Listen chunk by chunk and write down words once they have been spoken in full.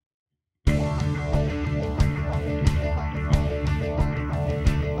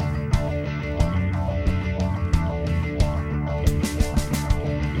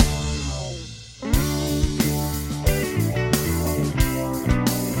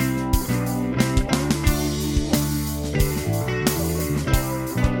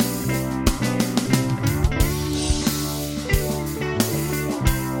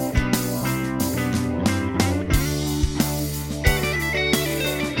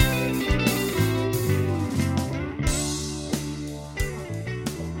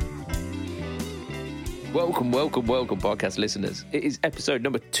Welcome, podcast listeners. It is episode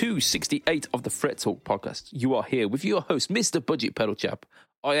number 268 of the Fret Talk podcast. You are here with your host, Mr. Budget Pedal Chap.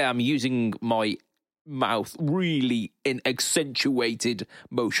 I am using my mouth really in accentuated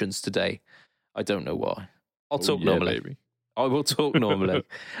motions today. I don't know why. I'll talk normally. Baby. I will talk normally.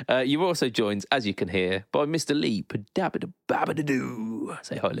 You're also joined, as you can hear, by Mr. Lee Padabadababadoo.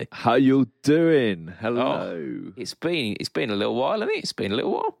 Say hi, Lee. How you doing? Hello. Oh, it's been a little while, hasn't it? It's been a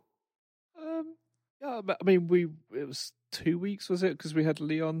little while. Yeah, I mean, it was 2 weeks, was it? Because we had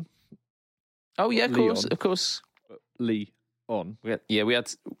Lee on. Oh yeah, of course. Lee on. We had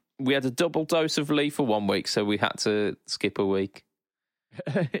a double dose of Lee for 1 week, so we had to skip a week.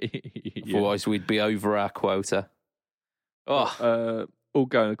 Otherwise, we'd be over our quota. Oh, all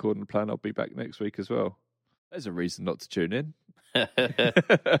going according to plan. I'll be back next week as well. There's a reason not to tune in.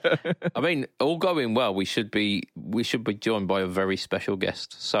 I mean, all going well. We should be joined by a very special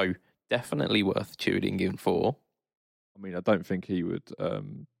guest. So definitely worth tuning in for. I mean, I don't think he would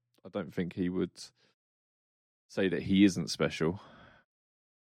say that he isn't special.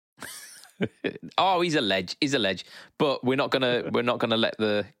 Oh, he's a ledge. But we're not gonna let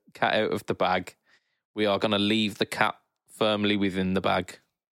the cat out of the bag. We are gonna leave the cat firmly within the bag.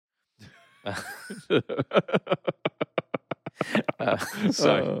 I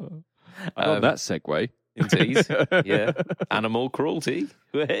love that segue. Indeed, yeah. Animal cruelty.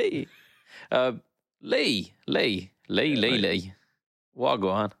 Hey, Lee.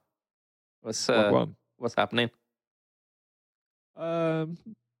 Wagwan. What's happening? Yeah,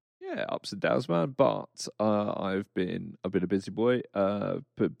 ups and downs, man. But I've been a busy boy.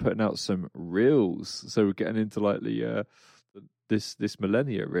 Putting out some reels. So we're getting into like the this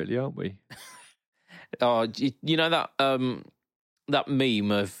millennia, really, aren't we? Oh, you know that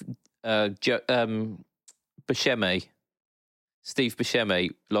meme of Buscemi, Steve Buscemi,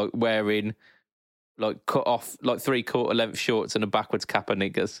 like wearing like cut off like 3/4 length shorts and a backwards cap of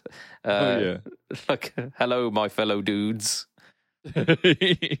niggas. Like, hello, my fellow dudes.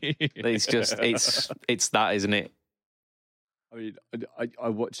 It's just it's that, isn't it? I mean, I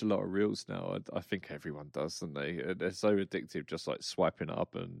watch a lot of reels now. I think everyone does, don't they? They're so addictive, just like swiping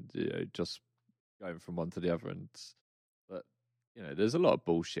up and just going from one to the other. But there's a lot of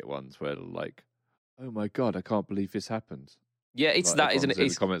bullshit ones where they're like, "Oh my god, I can't believe this happened." Yeah, it's like, that, isn't it?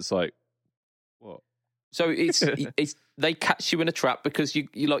 It's the comments like, "What?" So it's they catch you in a trap because you're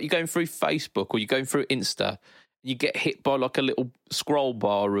going through Facebook or you're going through Insta, you get hit by like a little scroll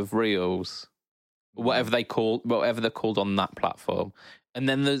bar of reels. Whatever they're called on that platform, and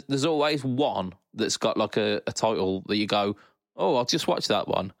then there's always one that's got like a title that you go, oh, I'll just watch that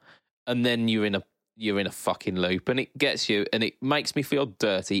one, and then you're in a fucking loop, and it gets you, and it makes me feel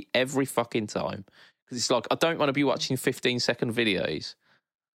dirty every fucking time because it's like I don't want to be watching 15-second videos.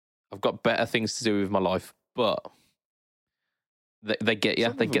 I've got better things to do with my life, but they get you.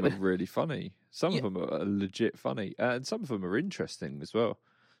 Some of them are really funny. Some of them are legit funny, and some of them are interesting as well.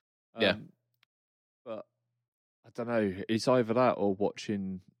 Yeah. But I don't know. It's either that or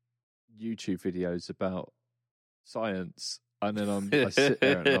watching YouTube videos about science, and then I sit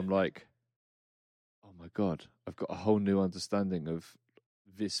there and I'm like, "Oh my god, I've got a whole new understanding of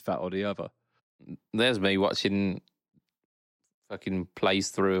this, that, or the other." There's me watching fucking plays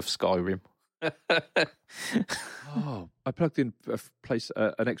through of Skyrim. Oh, I plugged in an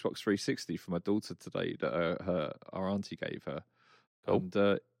Xbox 360 for my daughter today that our auntie gave her. Cool.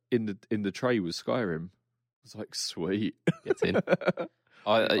 And in the tray was Skyrim. I was like, sweet. Get in.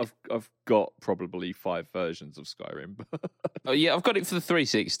 I've got probably 5 versions of Skyrim. Oh yeah, I've got it for the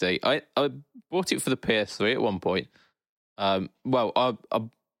 360. I bought it for the PS3 at one point. I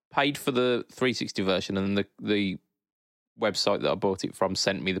paid for the 360 version, and then the website that I bought it from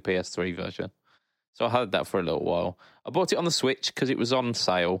sent me the PS3 version. So I had that for a little while. I bought it on the Switch because it was on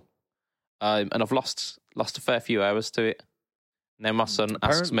sale, and I've lost a fair few hours to it. Now my son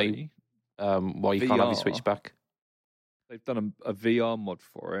asks me why you can't have your Switch back. They've done a VR mod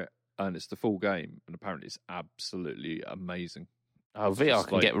for it, and it's the full game, and apparently it's absolutely amazing. Oh, VR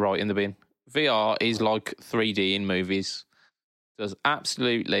can get right in the bin. VR is like 3D in movies. Does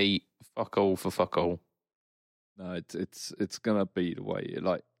absolutely fuck all for fuck all. No, it's gonna be the way.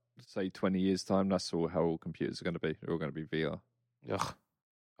 Like, say 20 years time, that's how all computers are gonna be. They're all gonna be VR. Ugh.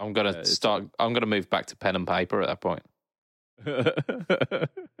 I'm gonna move back to pen and paper at that point.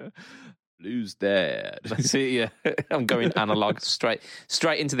 Blues dead. That's it, yeah. I'm going analog straight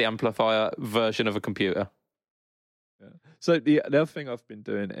into the amplifier version of a computer. Yeah. So the other thing I've been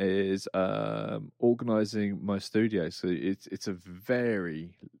doing is organizing my studio. So it's a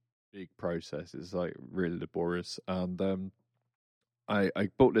very big process. It's like really laborious, and I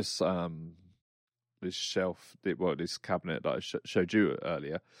bought this shelf, this cabinet that I showed you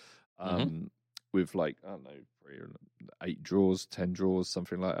earlier, with like, I don't know, 8 drawers, 10 drawers,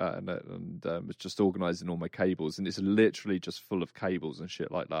 something like that, and it's just organising all my cables, and it's literally just full of cables and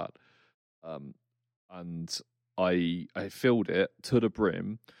shit like that. And I filled it to the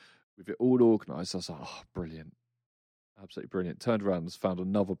brim with it all organised. I was like, oh, brilliant. Absolutely brilliant. Turned around and found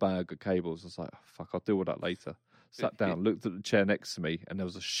another bag of cables. I was like, oh, fuck, I'll deal with that later. Sat down, looked at the chair next to me, and there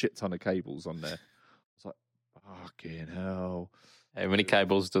was a shit ton of cables on there. I was like, fucking hell. How many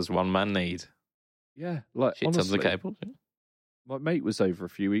cables does one man need? Yeah, like shit honestly, tons of cables. My mate was over a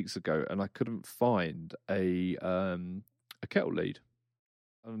few weeks ago, and I couldn't find a kettle lead.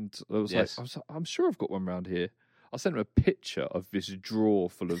 And I was like, I'm sure I've got one around here. I sent him a picture of this drawer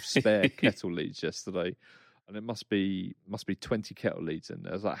full of spare kettle leads yesterday, and it must be 20 kettle leads in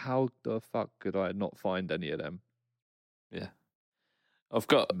there. I was like, how the fuck could I not find any of them? Yeah, I've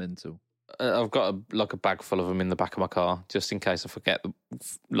got mental. I've got a bag full of them in the back of my car, just in case I forget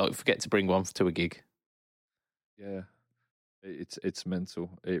to bring one to a gig. Yeah, it's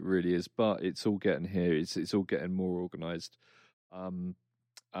mental. It really is. But it's all getting here. It's all getting more organised. And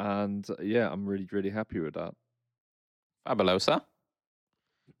yeah, I'm really, really happy with that. Fabulosa.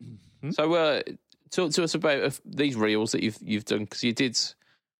 So, talk to us about these reels that you've done, because you did.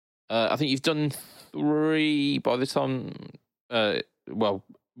 I think you've done 3 by the time. Well,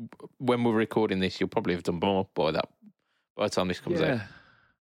 when we're recording this, you'll probably have done more by the time this comes out.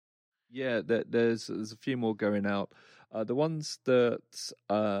 Yeah, there's a few more going out. The ones that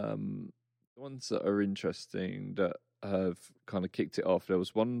are interesting that have kind of kicked it off. There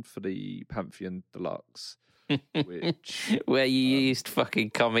was one for the Pantheon Deluxe, which where you used fucking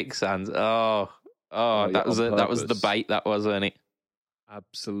Comic Sans. That was the bait. That was, wasn't it?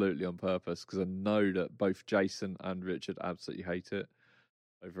 Absolutely on purpose, because I know that both Jason and Richard absolutely hate it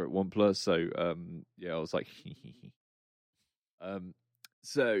over at OnePlus. So I was like, I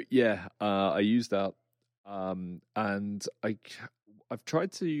used that, and I've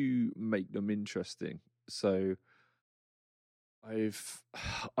tried to make them interesting. So I've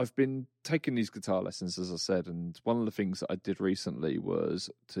been taking these guitar lessons, as I said, and one of the things that I did recently was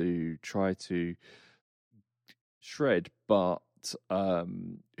to try to shred, but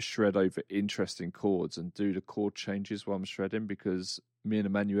shred over interesting chords and do the chord changes while I'm shredding, because me and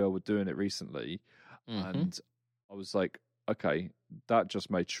Emmanuel were doing it recently, and I was like, okay, that just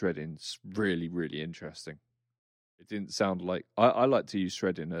made shredding really, really interesting. It didn't sound like I like to use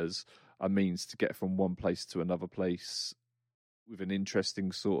shredding as a means to get from one place to another place with an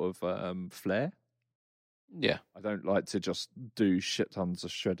interesting sort of flair. Yeah, I don't like to just do shit tons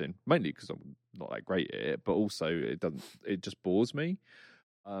of shredding, mainly because I'm not that great at it, but also it just bores me.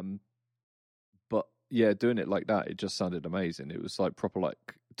 But yeah, doing it like that, it just sounded amazing. It was like proper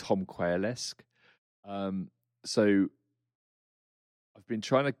like Tom Quayle-esque. So I've been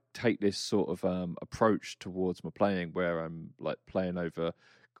trying to take this sort of approach towards my playing, where I'm like playing over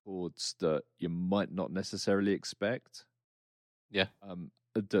chords that you might not necessarily expect. Yeah.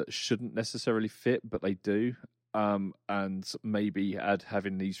 That shouldn't necessarily fit, but they do. And maybe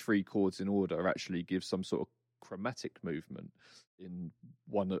having these 3 chords in order actually gives some sort of chromatic movement in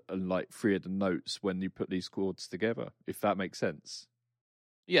one and like 3 of the notes when you put these chords together, if that makes sense.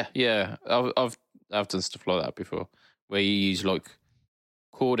 Yeah. I've done stuff like that before, where you use like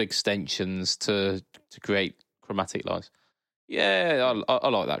chord extensions to create chromatic lines. Yeah, I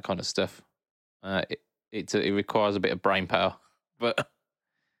like that kind of stuff. It requires a bit of brain power, but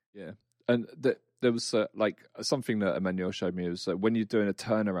yeah. And there was like something that Emmanuel showed me was when you're doing a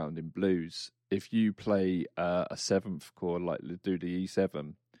turnaround in blues, if you play a 7th chord, like do the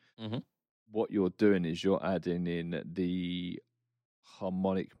E7, what you're doing is you're adding in the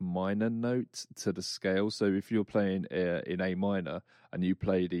harmonic minor note to the scale. So if you're playing in A minor and you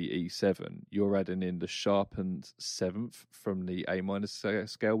play the E7, you're adding in the sharpened 7th from the A minor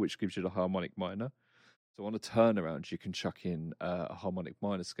scale, which gives you the harmonic minor. So on a turnaround, you can chuck in a harmonic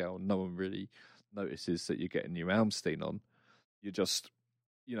minor scale. No one really notices that you're getting your Malmsteen on. You're just,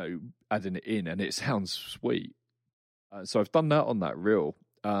 adding it in, and it sounds sweet. So I've done that on that reel,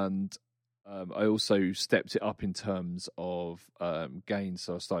 and I also stepped it up in terms of gain.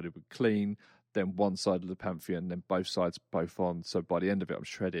 So I started with clean, then one side of the Pantheon, then both sides both on. So by the end of it, I'm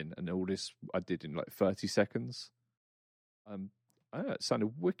shredding, and all this I did in like 30 seconds. It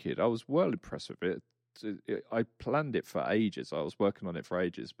sounded wicked. I was well impressed with it. I planned it for ages. I was working on it for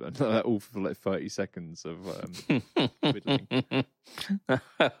ages, but all for like 30 seconds of whittling.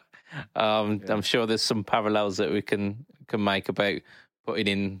 I'm sure there's some parallels that we can make about putting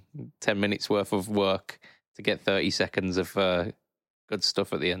in 10 minutes worth of work to get 30 seconds of good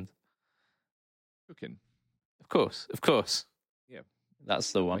stuff at the end. Cooking. Of course. Yeah.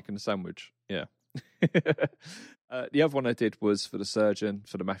 That's the one. Making a sandwich. Yeah. The other one I did was for the Surgeon,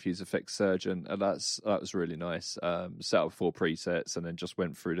 for the Matthews Effect Surgeon, and that was really nice. Set up 4 presets and then just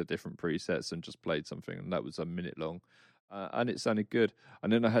went through the different presets and just played something, and that was a minute long, and it sounded good.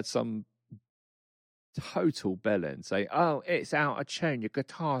 And then I had some total bellend say, "Oh, it's out of tune. Your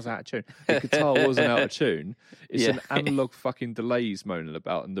guitar's out of tune." The guitar wasn't out of tune. It's an analog fucking delays moaning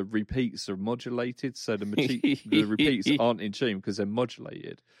about, and the repeats are modulated, so the repeats aren't in tune because they're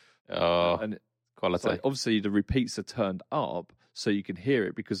modulated. And quality. Like, obviously, the repeats are turned up so you can hear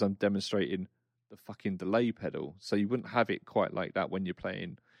it because I'm demonstrating the fucking delay pedal. So you wouldn't have it quite like that when you're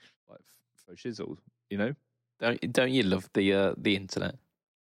playing like for shizzle, you know? Don't you love the internet?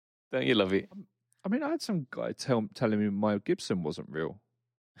 Don't you love it? I mean, I had some guy telling me my Gibson wasn't real.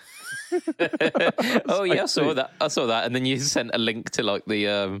 Oh yeah, I saw that, and then you sent a link to like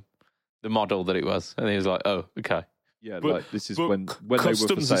the model that it was, and he was like, "Oh, okay." Yeah, but, like this is when they were for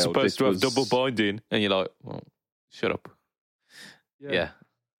customs sale, are supposed to have was... double binding, and you're like, "Well, shut up." Yeah.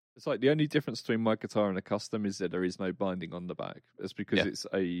 It's like the only difference between my guitar and a custom is that there is no binding on the back. It's because it's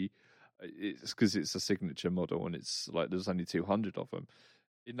a signature model, and it's like there's only 200 of them.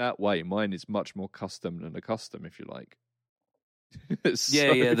 In that way, mine is much more custom than a custom, if you like.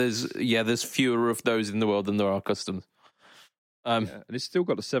 There's fewer of those in the world than there are customs. And it's still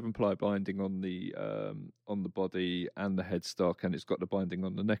got a 7-ply binding on the body and the headstock, and it's got the binding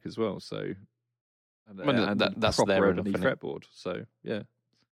on the neck as well. So, that's proper there ebony fretboard. So yeah.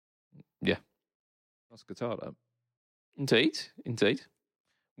 Nice guitar, that. Indeed.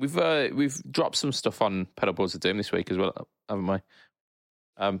 We've dropped some stuff on Pedal Boards of Doom this week as well, haven't we?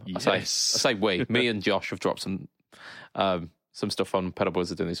 Yes. I say we. Me and Josh have dropped some stuff on Pedal Boards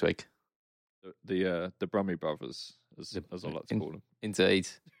of Doom this week. The Brummy Brothers, as I like to call them. Indeed.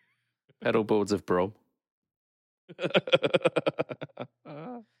 Pedal Boards of Brum.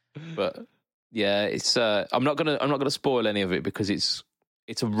 But yeah, it's I'm not gonna spoil any of it because it's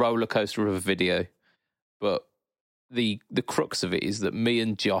a roller coaster of a video. But the crux of it is that me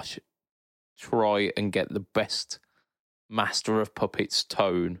and Josh try and get the best Master of Puppets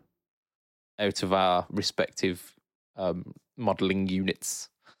tone out of our respective modelling units.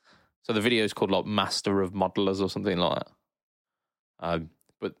 So the video is called like Master of Modelers or something like that.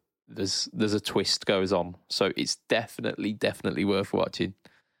 But there's a twist goes on, so it's definitely worth watching.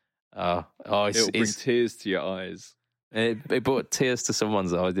 It'll bring tears to your eyes. It brought tears to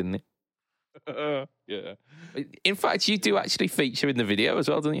someone's eye, didn't it? Yeah. In fact, you do actually feature in the video as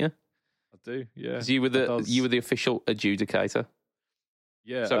well, don't you? I do, yeah. Because you were the official adjudicator.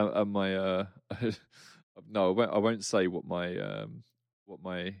 Yeah, so, my no, I won't say what my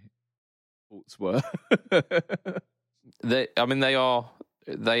thoughts were. They are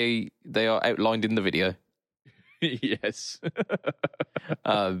outlined in the video. Yes.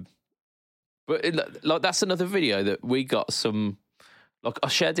 But like that's another video that we got some. Like I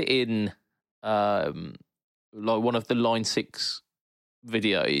shared it in like one of the Line 6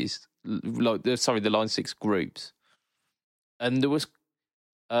 videos, the Line 6 groups, and there was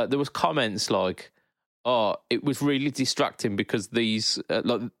comments like, "Oh, it was really distracting because these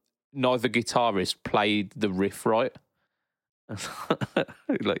neither guitarist played the riff right."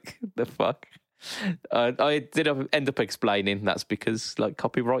 Like the fuck. I did end up explaining that's because like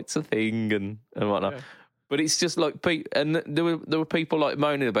copyright's a thing and whatnot. Yeah. But it's just like, and there were people like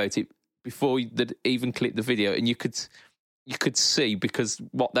moaning about it before they'd even clicked the video, and you could see because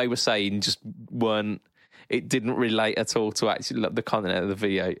what they were saying just it didn't relate at all to actually like, the content of the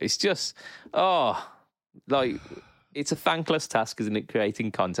video. It's just like it's a thankless task, isn't it?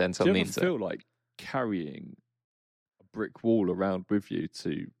 Creating content on the internet. Do you ever feel like carrying brick wall around with you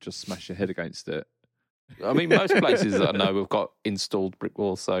to just smash your head against it? I mean, most places that I know have got installed brick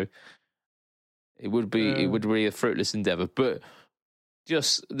walls, so it would be a fruitless endeavour. But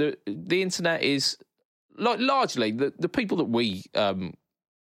just the internet is like largely the people that we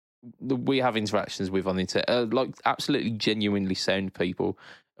have interactions with on the internet are like absolutely genuinely sound people,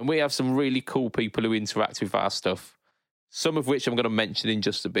 and we have some really cool people who interact with our stuff. Some of which I'm going to mention in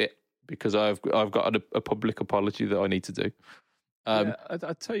just a bit, because I've got a public apology that I need to do. I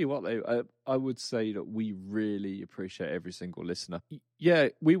tell you what, though, I would say that we really appreciate every single listener. Yeah,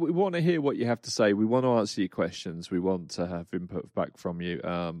 we want to hear what you have to say. We want to answer your questions. We want to have input back from you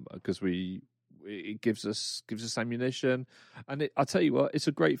because it gives us ammunition. And I tell you what, it's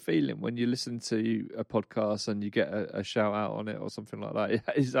a great feeling when you listen to a podcast and you get a shout out on it or something like that. It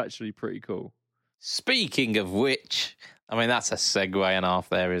is actually pretty cool. Speaking of which, I mean, that's a segue and a half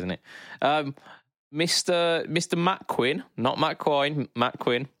there, isn't it? Mr. Matt Quinn, not Matt Quine, Matt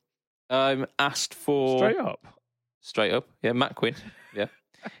Quinn, Asked for straight up, yeah, Matt Quinn, yeah.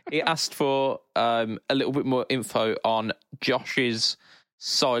 He asked for a little bit more info on Josh's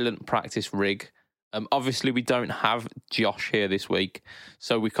silent practice rig. Obviously, we don't have Josh here this week,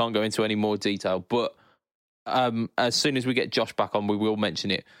 so we can't go into any more detail. But as soon as we get Josh back on, we will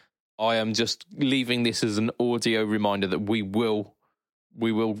mention it. I am just leaving this as an audio reminder that we will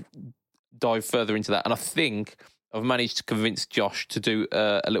dive further into that. And I think I've managed to convince Josh to do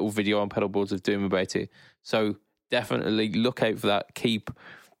a little video on pedal boards of doom about it. So definitely look out for that. Keep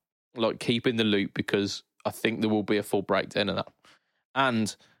in the loop, because I think there will be a full breakdown of that.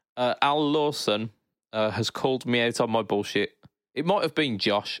 And Al Lawson has called me out on my bullshit. It might have been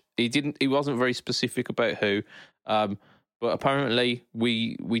Josh. He wasn't very specific about who. But apparently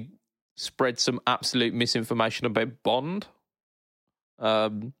we spread some absolute misinformation about Bond.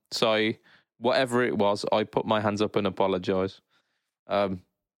 So whatever it was, I put my hands up and apologise. You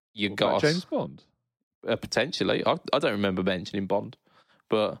What got about us. James Bond? Potentially. I don't remember mentioning Bond,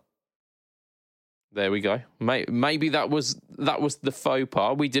 but there we go. Maybe that was the faux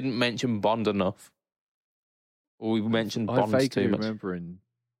pas. We didn't mention Bond enough. Or we mentioned Bond too much.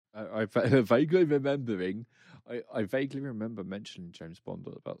 I vaguely remember mentioning James Bond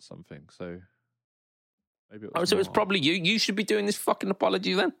about something, so maybe it was. Oh, so it was not. probably you. You should be doing this fucking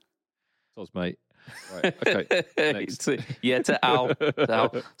apology then. Soz, mate. Right, okay. Next. To Al.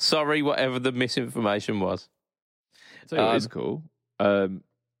 Sorry, whatever the misinformation was. So it is cool.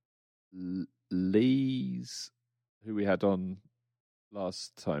 Lee's, who we had on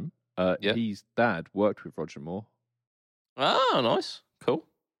last time, his dad worked with Roger Moore. Oh, nice. Cool.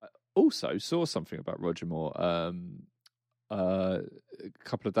 Also saw something about Roger Moore a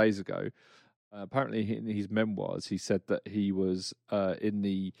couple of days ago. Apparently, in his memoirs, he said that he was in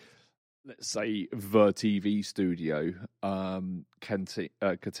the, let's say, the TV studio, Canteen.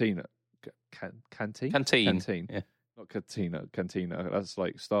 Yeah. Not Cantina. That's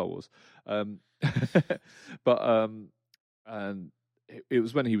like Star Wars. But and it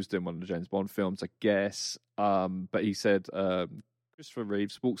was when he was doing one of the James Bond films, I guess. But he said Christopher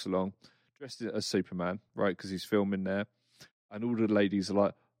Reeves walks along dressed as Superman, right? Because he's filming there, and all the ladies are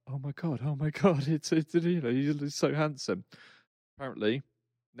like, "Oh my god, it's he's so handsome." Apparently,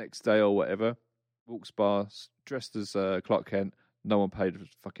 next day or whatever, walks past dressed as Clark Kent. No one paid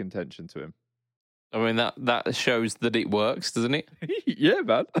fucking attention to him. I mean, that shows that it works, doesn't it? Yeah,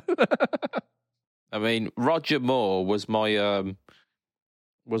 man. I mean, Roger Moore was my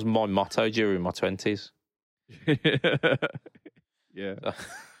motto during my 20s. Yeah.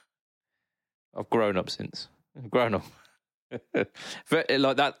 I've grown up since. I've grown up.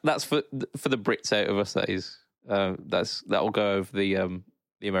 Like that's for the Brits out of us. That is. That'll go over the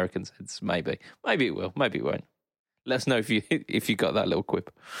Americans' heads. Maybe it will. Maybe it won't. Let us know if you got that little quip.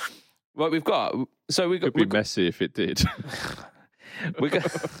 Well, we've got. It'd be messy if it did. We've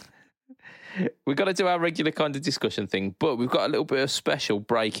got to do our regular kind of discussion thing, but we've got a little bit of special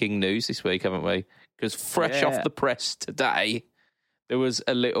breaking news this week, haven't we? Because fresh off the press today, there was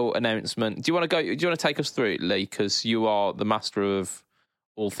a little announcement. Do you want to take us through it, Lee? Because you are the master of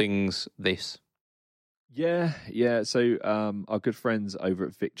all things this. Yeah. So our good friends over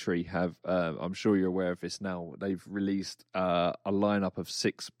at Victory have, I'm sure you're aware of this now, they've released a lineup of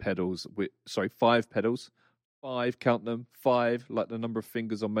 5 pedals. 5, count them, 5, like the number of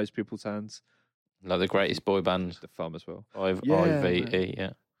fingers on most people's hands. Like the greatest boy band. The thumb as well. IVE,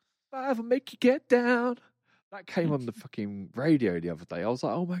 yeah. 5 will make you get down. That came on the fucking radio the other day. I was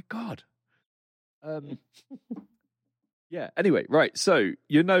like, oh my God. Yeah, anyway, right. So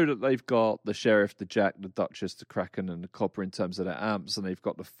you know that they've got the Sheriff, the Jack, the Duchess, the Kraken, and the Copper in terms of their amps, and they've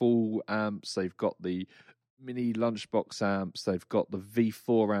got the full amps, they've got the mini lunchbox amps, they've got the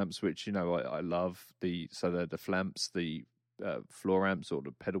V4 amps, which, you know, I love. So they're the flamps, the floor amps, or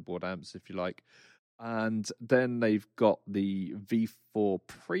the pedalboard amps, if you like. And then they've got the V4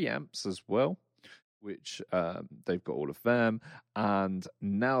 preamps as well, which they've got all of them. And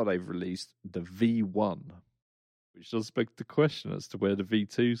now they've released the V1, which does beg the question as to where the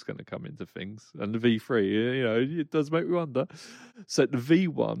V2 is going to come into things. And the V3, you know, it does make me wonder. So the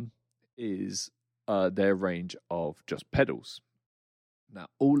V1 is their range of just pedals. Now,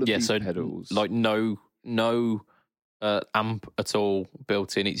 all of these pedals... like no amp at all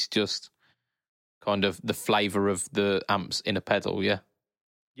built in. It's just kind of the flavour of the amps in a pedal, yeah?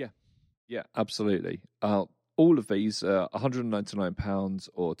 Yeah, absolutely. All of these are £199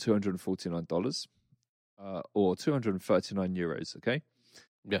 or $249. Or 239 euros, okay?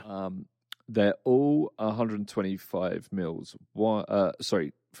 Yeah. They're all 125 mils.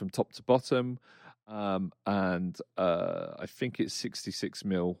 From top to bottom. and I think it's 66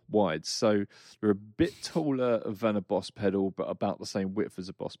 mil wide. So they're a bit taller than a Boss pedal, but about the same width as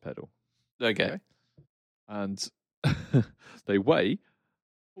a Boss pedal. Okay. And they weigh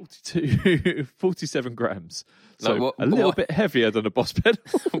 47 grams. So Like, a little bit heavier than a Boss pedal.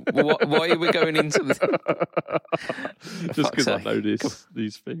 Why are we going into this? Just because I know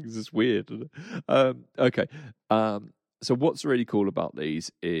these things. It's weird. Okay. So what's really cool about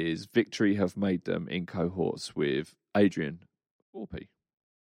these is Victory have made them in cohorts with Adrian Forpey.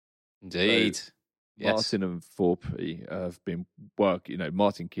 Indeed. So yes. Martin and Forpey have been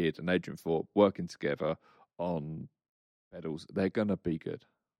Martin Kidd and Adrian Thorpe working together on pedals. They're going to be good.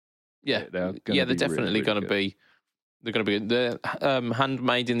 Yeah. They're definitely really going to be. They're going to be. They're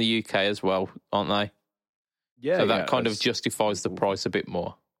handmade in the UK as well, aren't they? Yeah. So that kind of justifies the price a bit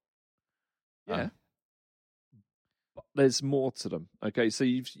more. Yeah. But there's more to them. Okay, so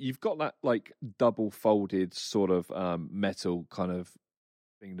you've got that like double folded sort of metal kind of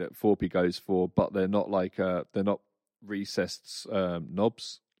thing that Forpey goes for, but they're not like they're not recessed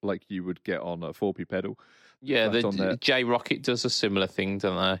knobs like you would get on a Forpey pedal. Yeah, the J Rocket does a similar thing,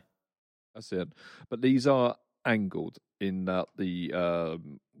 don't they? That's it. But these are angled in that the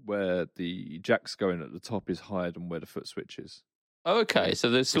where the jack's going at the top is higher than where the foot switch is. Oh, okay. So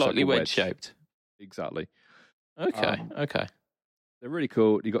they're slightly wedge shaped. Exactly. Okay. Okay. They're really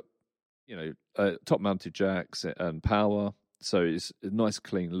cool. You got top mounted jacks and power. So it's a nice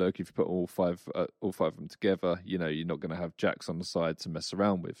clean look. If you put all five of them together, you're not going to have jacks on the side to mess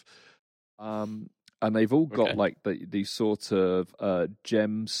around with. And they've all got like these sort of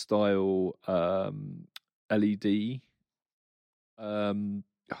gem style LED.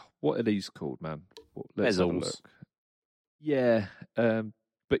 What are these called, man? Let's have a look. Yeah,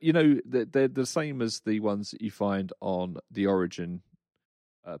 but they're the same as the ones that you find on the Origin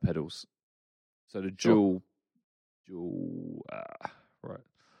pedals. So the dual. Right.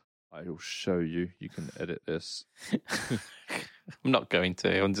 I'll show you. You can edit this. I'm not going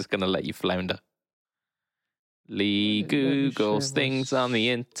to. I'm just going to let you flounder. Lee Googles things on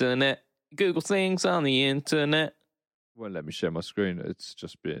the internet. Google things on the internet. Won't let me share my screen. It's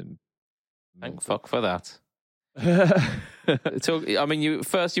just been. Thank fuck for that. I mean, you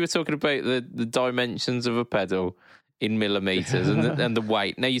were talking about the dimensions of a pedal in millimeters and the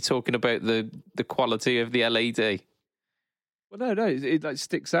weight. Now you're talking about the quality of the LED. Well, no, it like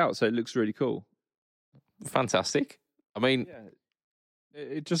sticks out, so it looks really cool. Fantastic. I mean,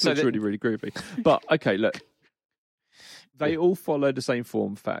 it just looks really, really groovy. But okay, look, they all follow the same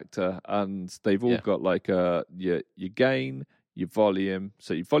form factor, and they've all got like your gain, your volume.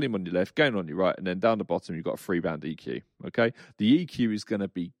 So your volume on your left, gain on your right, and then down the bottom you've got a 3-band EQ. Okay, the EQ is going to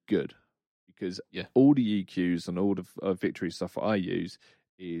be good because all the EQs and all the Victory stuff that I use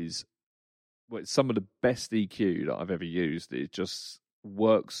is. Well, it's some of the best EQ that I've ever used. It just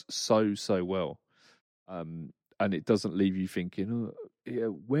works so well, and it doesn't leave you thinking,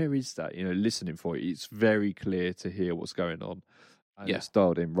 where is that? Listening for it. It's very clear to hear what's going on, and it's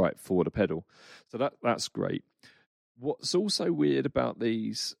dialed in right for the pedal. So that's great. What's also weird about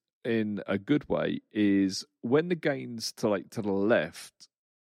these, in a good way, is when the gain's to the left.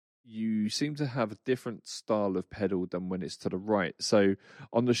 You seem to have a different style of pedal than when it's to the right. So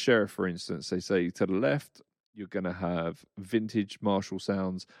on the Sheriff, for instance, they say to the left, you're going to have vintage Marshall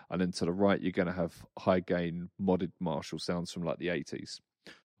sounds, and then to the right, you're going to have high gain modded Marshall sounds from like the 80s.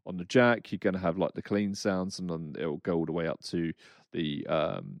 On the Jack, you're going to have like the clean sounds, and then it'll go all the way up to the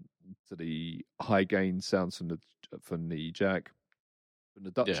high gain sounds from the Jack. From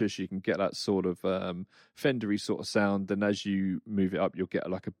the Duchess, you can get that sort of Fendery sort of sound, and as you move it up, you'll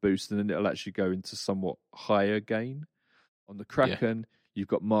get like a boost, and then it'll actually go into somewhat higher gain. On the Kraken, you've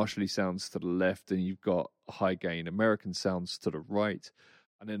got Marshally sounds to the left, and you've got high gain American sounds to the right.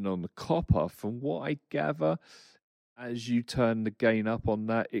 And then on the Copper, from what I gather, as you turn the gain up on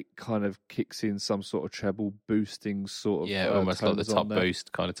that, it kind of kicks in some sort of treble boosting sort of almost like the top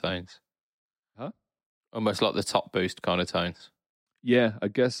boost kind of tones. Huh? Almost like the top boost kind of tones. Yeah, I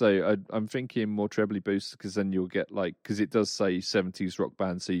guess so. I'm thinking more trebly boost because then you'll get because it does say 70s rock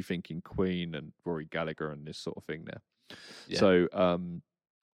band, so you're thinking Queen and Rory Gallagher and this sort of thing there. Yeah. So,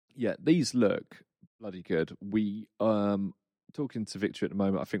 these look bloody good. We talking to Victor at the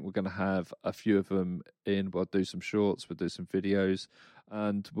moment. I think we're going to have a few of them in. We'll do some shorts, we'll do some videos,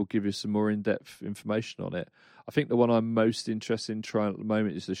 and we'll give you some more in-depth information on it. I think the one I'm most interested in trying at the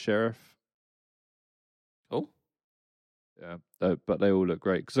moment is the Sheriff. Oh. Yeah, but they all look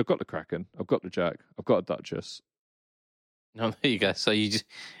great because I've got the Kraken, I've got the Jack, I've got a Duchess. Oh, there you go. So you're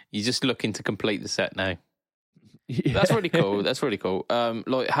just looking to complete the set now. Yeah. That's really cool.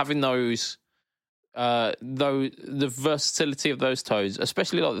 Like having those though the versatility of those tones,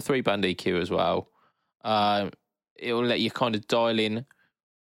 especially like the 3-band EQ as well, it will let you kind of dial in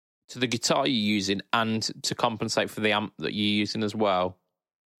to the guitar you're using and to compensate for the amp that you're using as well.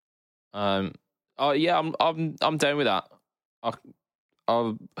 Yeah, I'm down with that.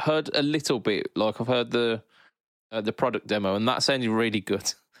 I've heard a little bit, like I've heard the product demo, and that sounded really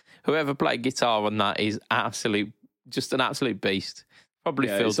good. Whoever played guitar on that is just an absolute beast. Probably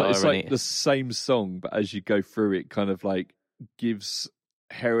Phil Dyer it's in like it. the same song, but as you go through it, kind of like gives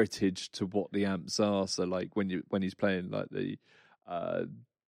heritage to what the amps are. So like when he's playing like there's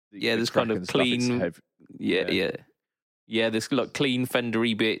kind of clean, there's like clean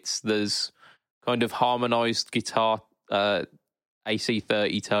Fendery bits. There's kind of harmonized guitar,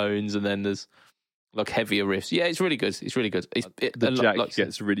 AC30 tones, and then there's like heavier riffs. Yeah, it's really good. It's really good. The jack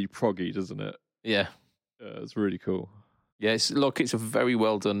gets really proggy, doesn't it? Yeah, it's really cool. Yeah, it's a very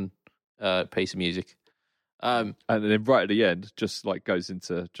well done piece of music. And then right at the end, just like goes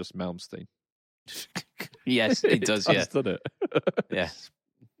into just Malmsteen. Yes, it does. Yeah, doesn't it? Yeah,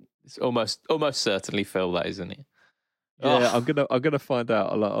 it's almost certainly Phil, that isn't it? Yeah, I'm gonna find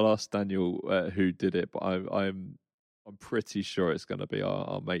out. I'll ask Daniel who did it, but I'm pretty sure it's gonna be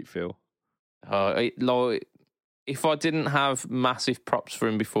our mate Phil. Like, if I didn't have massive props for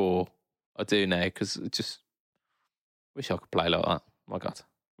him before, I do now, because I just wish I could play like that. My God!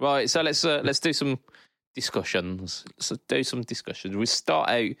 Right, so let's do some discussions. We'll start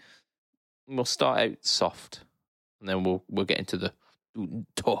out soft, and then we'll get into the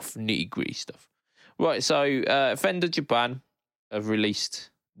tough nitty gritty stuff. Right, so Fender Japan have released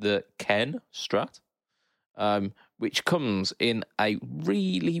the Ken Strat, which comes in a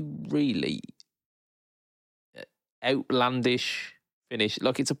really, really outlandish finish.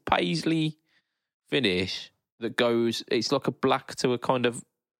 Like, it's a paisley finish that goes, it's like a black to a kind of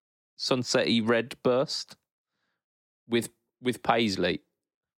sunsetty red burst with paisley.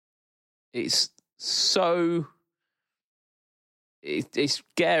 It's so... It's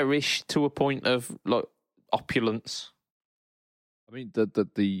garish to a point of like opulence. I mean,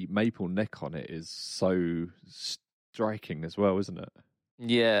 the maple neck on it is so striking as well, isn't it?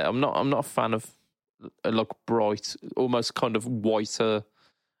 Yeah, I'm not a fan of like bright, almost kind of whiter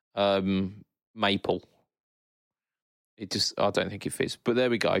maple. I don't think it fits. But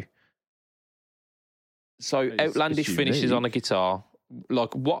there we go. So outlandish finishes on a guitar.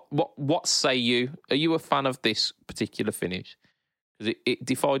 Like what say you? Are you a fan of this particular finish? Because it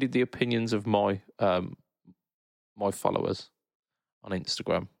divided the opinions of my my followers on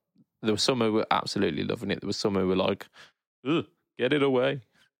Instagram. There were some who were absolutely loving it. There were some who were like, "Ugh, get it away."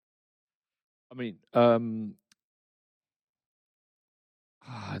 I mean, I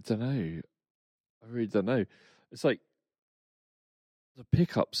don't know. I really don't know. It's like the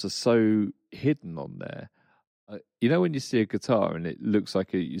pickups are so hidden on there. You know, when you see a guitar and it looks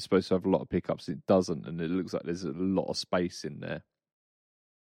like you're supposed to have a lot of pickups, it doesn't, and it looks like there's a lot of space in there.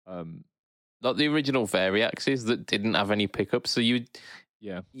 Like the original Variaxes that didn't have any pickups, so your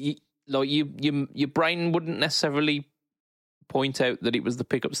brain wouldn't necessarily point out that it was the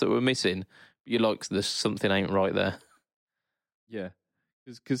pickups that were missing. But you're like, there's something ain't right there. Yeah,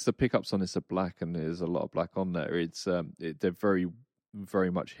 because the pickups on this are black, and there's a lot of black on there. It's they're very,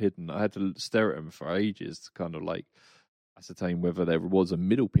 very much hidden. I had to stare at them for ages to kind of like ascertain whether there was a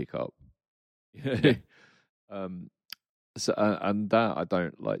middle pickup. Yeah. So and that I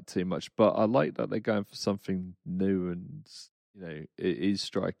don't like too much, but I like that they're going for something new, and you know it is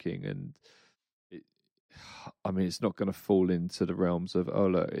striking, and I mean it's not going to fall into the realms of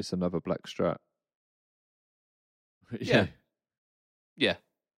look, it's another black Strat. Yeah.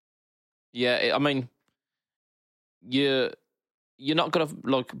 I mean, you're not going to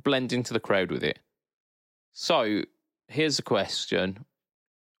like blend into the crowd with it. So here's a question.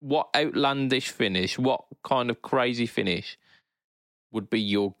 What outlandish finish, what kind of crazy finish would be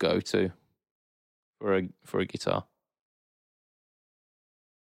your go-to for a guitar?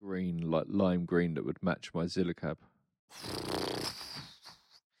 Green, like lime green, that would match my Zilla cab.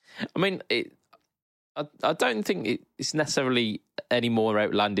 I mean, I don't think it's necessarily any more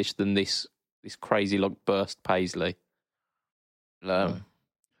outlandish than this crazy like burst paisley. I'd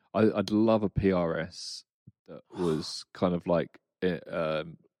love a PRS that was kind of like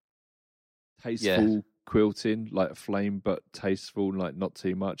tasteful quilting, like a flame, but tasteful, like not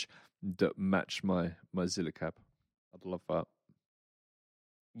too much, that matched my Zilla cab. I'd love that.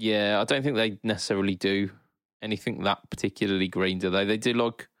 Yeah, I don't think they necessarily do anything that particularly green, do they? They do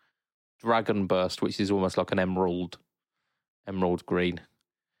like Dragon Burst, which is almost like an emerald green.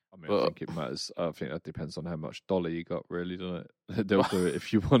 I mean, I think it matters. I think that depends on how much dollar you got, really, doesn't it? They'll do it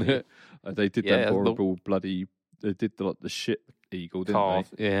if you want it. They did that horrible bloody. They did the shit eagle, didn't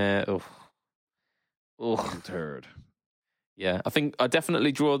they? Yeah. Turd. Yeah, I think I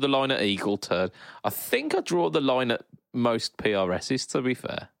definitely draw the line at eagle turd. I think I draw the line at most PRSs, to be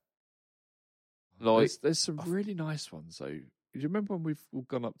fair. Like, there's some really nice ones though. Do you remember when we've all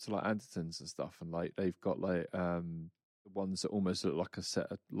gone up to like Andertons and stuff, and like they've got like the ones that almost look like a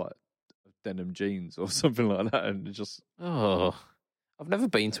set of like denim jeans or something like that, and just I've never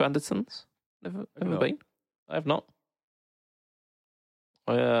been to Andertons. Never been. I have not.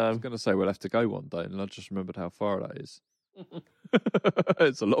 I was going to say we'll have to go one day, and I just remembered how far that is.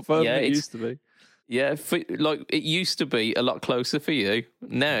 It's a lot further than it used to be. Yeah, like it used to be a lot closer for you.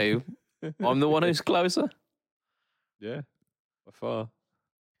 Now I'm the one who's closer. Yeah, by far.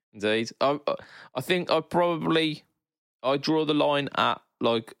 Indeed. I think I draw the line at,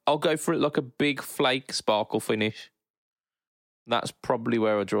 like, I'll go for it like a big flake sparkle finish. That's probably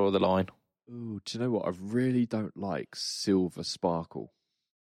where I draw the line. Ooh, do you know what? I really don't like silver sparkle.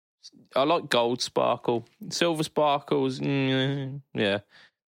 I like gold sparkle. Silver sparkles, yeah.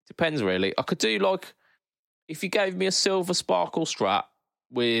 Depends, really. I could do, like, if you gave me a silver sparkle Strat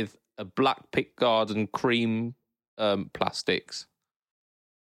with a black pickguard and cream plastics,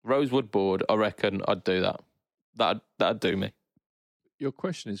 rosewood board, I reckon I'd do that. That'd do me. Your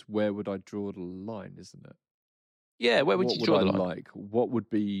question is, where would I draw the line, isn't it? Yeah, where would you draw the line? Like, what would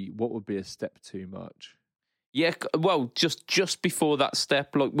be a step too much? Yeah, well, just before that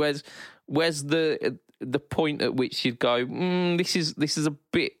step, like where's the point at which you'd go, this is a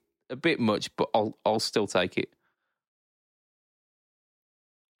bit much, but I'll still take it.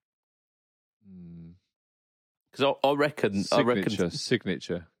 Because I reckon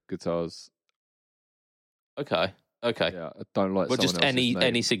signature guitars. Okay. Yeah, I don't like. Well, just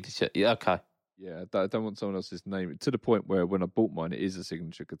any signature. Yeah, okay. Yeah, I don't want someone else's name. To the point where when I bought mine, it is a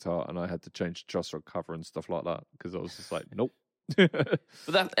signature guitar, and I had to change the truss rod cover and stuff like that because I was just like, nope. But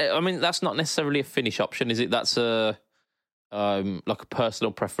that's not necessarily a finish option, is it? That's a like a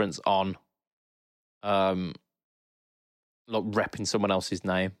personal preference on like repping someone else's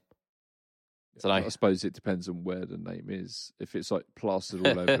name. I suppose it depends on where the name is. If it's like plastered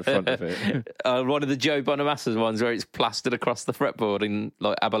all over the front of it, one of the Joe Bonamassa's ones where it's plastered across the fretboard in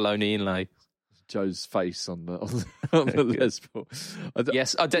like abalone inlay. Joe's face on the Les Paul.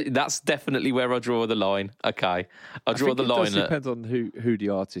 Yes, that's definitely where I draw the line. Okay, I draw the line. It depends on who the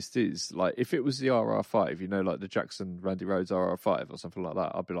artist is. Like if it was the RR5, like the Jackson Randy Rhoads RR5 or something like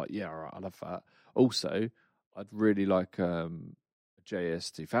that, I'd be like, yeah, all right, I love that. Also, I'd really like a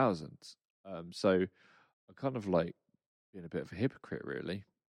JS 2000. So I kind of like being a bit of a hypocrite, really.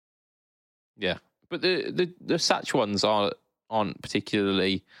 Yeah, but the Satch ones aren't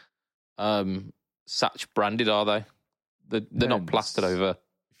particularly Satch branded, are they? They're not plastered over.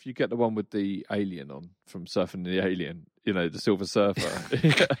 If you get the one with the alien on from Surfing the Alien, the Silver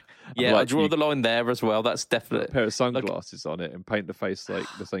Surfer. Yeah, I draw the line there as well. That's definitely a pair of sunglasses on it and paint the face like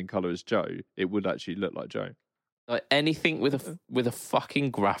the same color as Joe. It would actually look like Joe. Like anything with a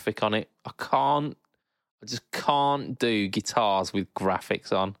fucking graphic on it, I just can't do guitars with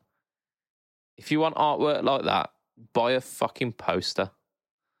graphics on. If you want artwork like that, buy a fucking poster.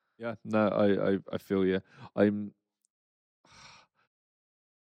 Yeah, no, I feel you.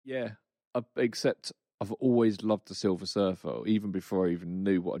 Except I've always loved the Silver Surfer, even before I even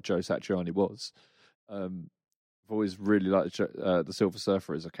knew what a Joe Satriani was. I've always really liked the Silver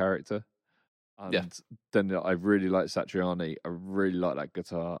Surfer as a character. And then I really like Satriani. I really like that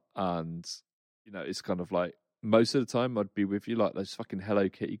guitar. And, it's kind of like, most of the time I'd be with you, like those fucking Hello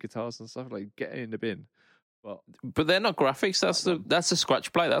Kitty guitars and stuff, like get it in the bin. But they're not graphics. That's a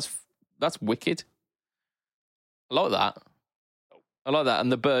scratch plate. That's wicked. I like that. I like that.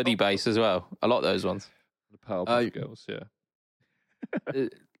 And the birdie bass as well. I like those ones. The Powerpuff Girls, yeah.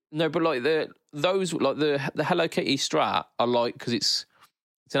 No, but like the Hello Kitty Strat, I like because it's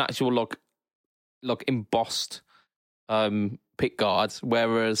an actual like embossed pick guard,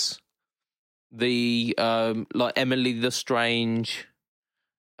 whereas the like Emily the Strange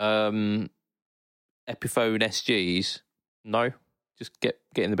Epiphone SGs, no, just get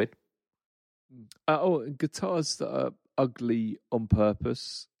in the bin. Guitars that are ugly on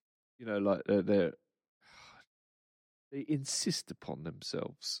purpose, like they insist upon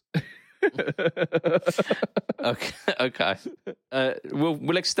themselves. Okay.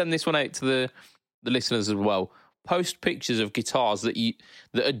 We'll extend this one out to the listeners as well. Post pictures of guitars that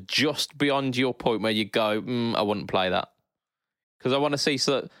are just beyond your point where you go, I wouldn't play that. because I want to see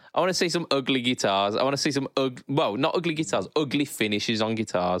some ugly guitars. I want to see some not ugly guitars, ugly finishes on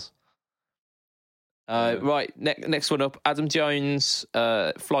guitars. Right, next one up, Adam Jones,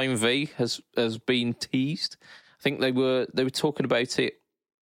 Flying V has been teased. I think they were talking about it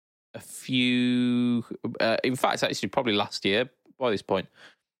a few. In fact, actually, probably last year by this point,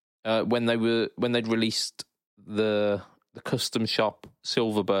 when they'd released the custom shop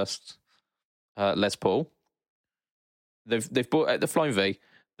Silverburst Les Paul. They've brought out the Flying V.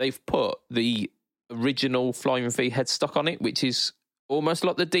 They've put the original Flying V headstock on it, which is almost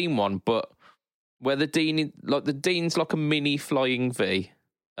like the Dean one, but where the Dean's like a mini Flying V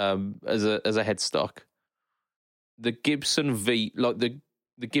as a headstock. The Gibson V, like the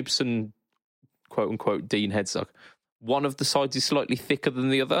Gibson quote unquote Dean headstock, one of the sides is slightly thicker than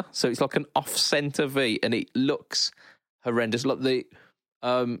the other, so it's like an off-center V, and it looks horrendous. Like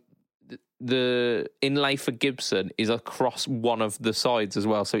the inlay for Gibson is across one of the sides as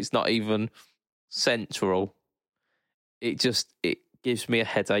well, so it's not even central. It gives me a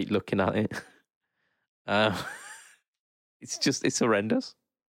headache looking at it. It's horrendous.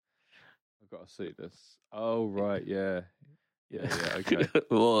 I've got to see this. Oh right, yeah. Okay.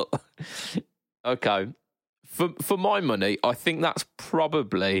 Okay. For my money, I think that's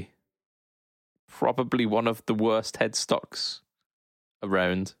probably one of the worst headstocks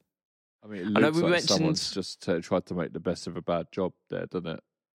around. I mean, it looks like someone's just tried to make the best of a bad job there, doesn't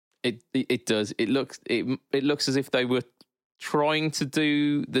it? It does. It looks as if they were trying to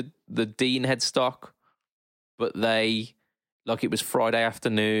do the Dean headstock, but it was Friday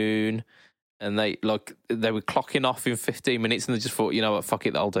afternoon, and they were clocking off in 15 minutes, and they just thought, you know what, fuck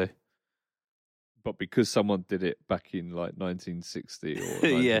it, that'll do. But because someone did it back in 1960 or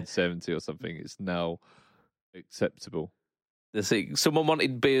 1970 or something, it's now acceptable. Someone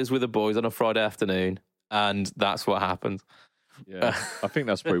wanted beers with the boys on a Friday afternoon, and that's what happened. Yeah, I think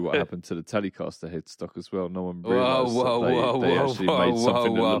that's probably what happened to the Telecaster headstock as well. No one realised they actually made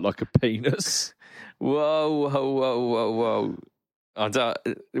something that looked like a penis. Whoa!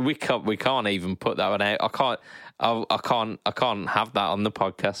 We can't even put that one out. I can't have that on the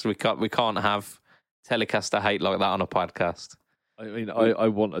podcast. We can't have Telecaster hate like that on a podcast. I mean, I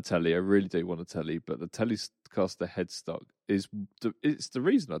want a telly. I really do want a telly, but the Telecaster headstock it's the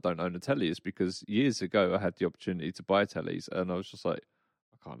reason I don't own a telly is because years ago I had the opportunity to buy tellies, and I was just like,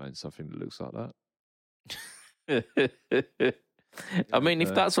 I can't own something that looks like that. I mean,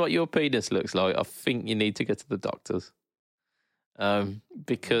 if that's what your penis looks like, I think you need to go to the doctors.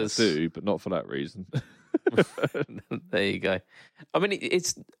 Because I do, but not for that reason. There you go. I mean,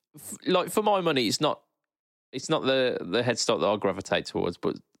 it's like, for my money, it's not the headstock that I gravitate towards,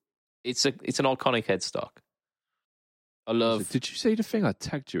 but it's an iconic headstock. I love. Did you see the thing I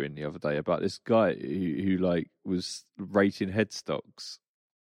tagged you in the other day about this guy who was rating headstocks?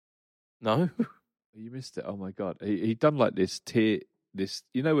 No, you missed it. Oh my god, he done like this tier. This,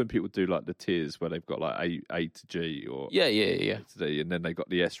 you know, when people do like the tiers where they've got like A to G or yeah A to D, and then they got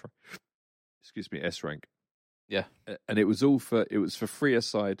the S rank. Yeah, and it was for free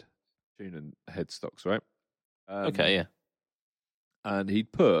side tuning headstocks, right? Okay, yeah. And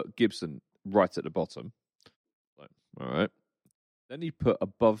he'd put Gibson right at the bottom. Like, all right. Then he put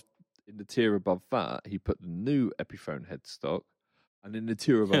in the tier above that, he put the new Epiphone headstock. And in the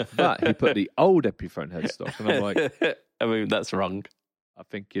tier above that, he put the old Epiphone headstock. And I'm like, I mean, that's wrong. I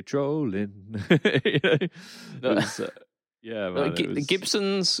think you're trolling. Yeah, man.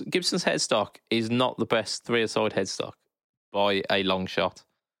 Gibson's headstock is not the best 3-a-side headstock by a long shot,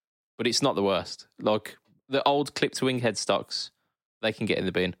 but it's not the worst. Like, the old clipped wing headstocks, they can get in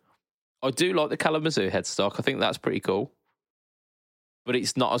the bin. I do like the Kalamazoo headstock. I think that's pretty cool, but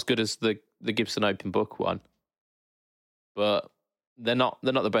it's not as good as the Gibson Open Book one. But they're not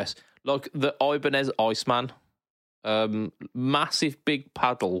the best. Like the Ibanez Iceman, massive big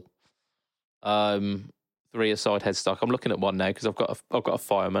paddle, 3-a-side headstock. I'm looking at one now because I've got a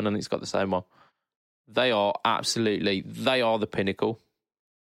Fireman and it's got the same one. They are the pinnacle.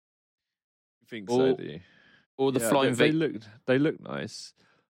 You think so? Do you? Or the Flying V. They look nice,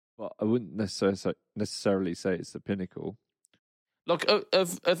 but I wouldn't necessarily say it's the pinnacle. Like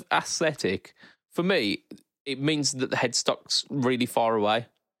of aesthetic, for me, it means that the headstock's really far away,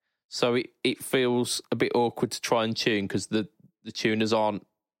 so it feels a bit awkward to try and tune because the tuners aren't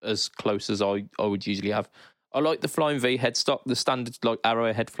as close as I would usually have. I like the Flying V headstock, the standard like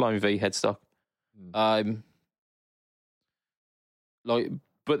Arrowhead Flying V headstock.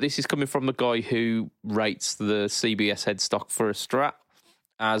 But this is coming from the guy who rates the CBS headstock for a Strat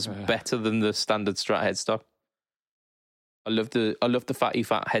as better than the standard Strat headstock. I love the fatty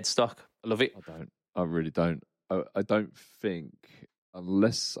fat headstock. I love it. I really don't. I don't think,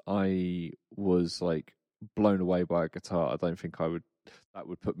 unless I was like blown away by a guitar, I don't think that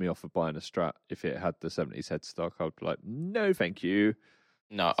would put me off of buying a Strat. If it had the 70s headstock, I would be like, no, thank you.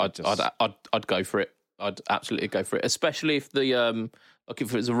 No, So I'd go for it. I'd absolutely go for it, especially if the like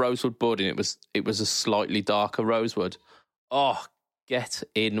if it was a rosewood bud and it was a slightly darker rosewood. Oh, get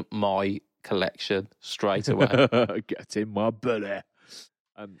in my collection straight away. Get in my belly.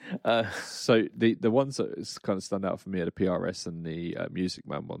 So the ones that kind of stand out for me are the PRS and the Music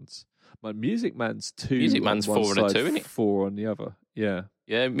Man ones. My Music Man's 2. Music Man's on one 4 and a side, 2, isn't it? 4 on the other. Yeah.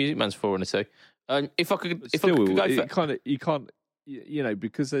 Yeah, Music Man's 4 and a 2. If I could go for you know,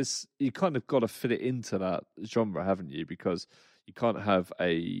 because you kind of got to fit it into that genre, haven't you? Because you can't have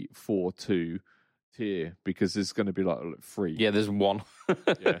a 4-2 tier because there's going to be like 3. Yeah, there's 1.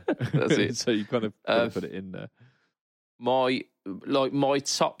 Yeah, that's it. So you kind of got to put it in there. My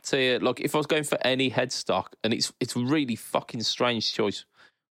top tier, like if I was going for any headstock, and it's really fucking strange choice,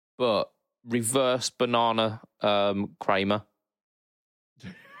 but reverse banana Kramer.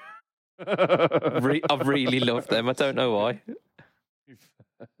 I really love them. I don't know why.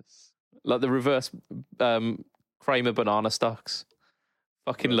 Like the reverse Kramer banana stocks.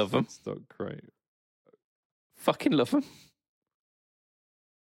 Fucking love them. Stock crate. Fucking love them.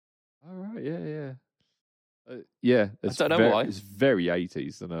 All right, yeah. Yeah, I don't know why. It's very 80s,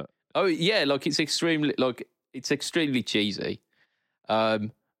 isn't it? Oh yeah, like it's extremely cheesy,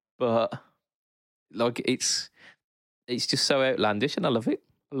 but like it's just so outlandish, and I love it.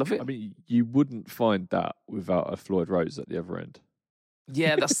 I mean, you wouldn't find that without a Floyd Rose at the other end.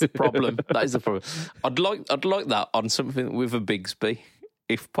 Yeah, that's the problem. That is the problem. I'd like that on something with a Bigsby,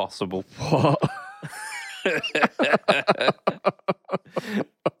 if possible. What?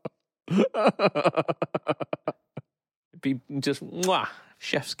 Be just mwah,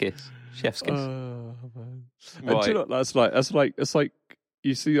 chef's kiss. Oh, man. Right. And do you know what that's like? It's like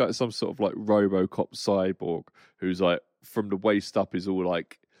you see like some sort of like RoboCop cyborg who's like from the waist up is all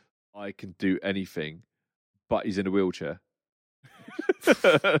like, I can do anything, but he's in a wheelchair.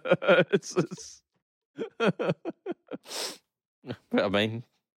 it's... I mean,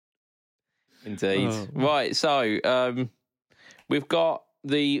 indeed. Oh. Right, so we've got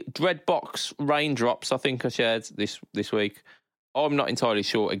the Dreadbox Raindrops. I think I shared this week. I'm not entirely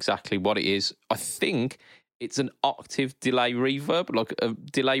sure exactly what it is. I think it's an octave delay reverb, like a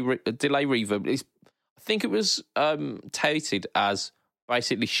delay reverb. I think it was touted as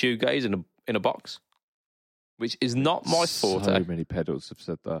basically shoegaze in a box, which is not my forte. So many pedals have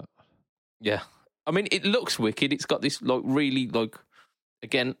said that. Yeah, I mean, it looks wicked. It's got this like really like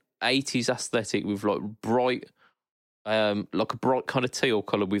again 80s aesthetic with like bright, like a bright kind of teal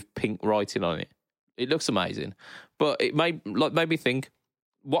color with pink writing on it. It looks amazing, but it made me think,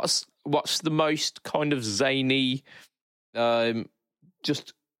 what's the most kind of zany,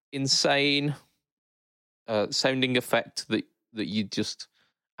 just insane sounding effect that you just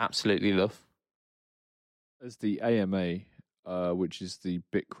absolutely love? There's the AMA, which is the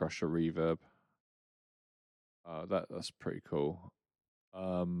Bit Crusher reverb. That's pretty cool.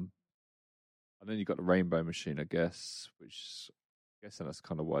 And then you've got the Rainbow Machine, I guess, which I guess that's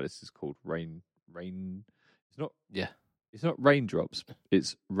kind of why this is called rain. It's not. Yeah. It's not raindrops.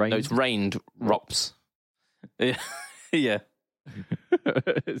 It's rain. No, it's rained rops. Yeah. Yeah.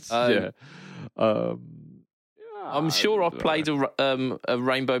 Yeah. I'm sure I've played a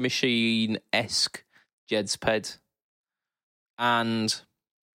Rainbow Machine-esque Jedsped, and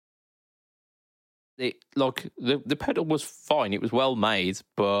it like the pedal was fine. It was well made,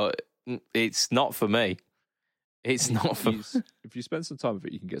 but it's not for me. It's not for me. If you spend some time with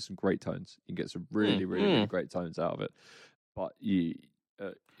it, you can get some great tones. You can get some really great tones out of it. But I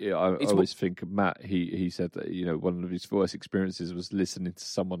always think Matt. He said that one of his first experiences was listening to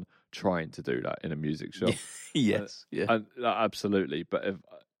someone trying to do that in a music shop. Yes, yeah, and, absolutely. But if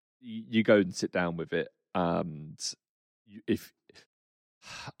you go and sit down with it, and if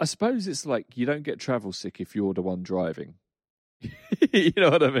I suppose it's like you don't get travel sick if you're the one driving. You know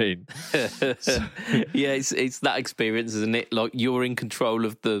what I mean? Yeah, it's that experience, isn't it? Like you're in control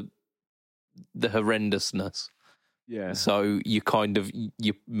of the horrendousness. Yeah. So you're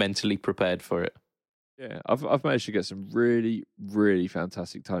mentally prepared for it. Yeah, I've managed to get some really, really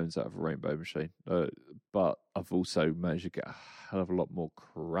fantastic tones out of a Rainbow Machine, but I've also managed to get a hell of a lot more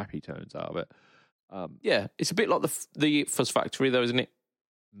crappy tones out of it. Yeah, it's a bit like the Fuzz Factory, though, isn't it?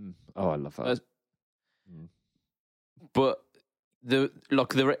 Oh, I love that. But there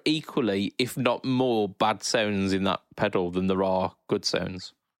are equally, if not more, bad sounds in that pedal than there are good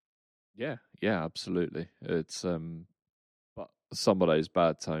sounds. Yeah, absolutely. It's but some of those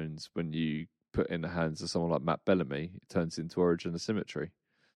bad tones, when you put in the hands of someone like Matt Bellamy, it turns into Origin of Symmetry.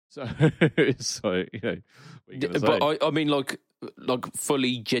 So, so you know, what are you gonna say? But I mean, like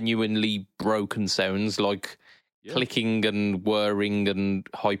fully, genuinely broken sounds, like clicking and whirring and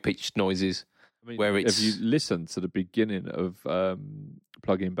high pitched noises. I mean, where it's... have you listened to the beginning of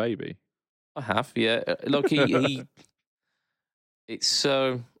Plug-in Baby? I have, yeah. Like he it's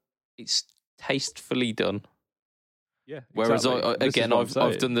tastefully done. Yeah. Whereas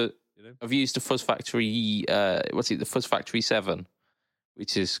exactly. I've used the Fuzz Factory. The Fuzz Factory 7,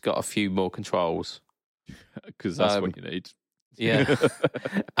 which has got a few more controls. Because that's what you need. Yeah,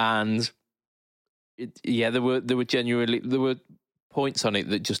 and there were points on it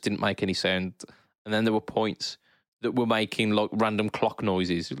that just didn't make any sound, and then there were points that were making like random clock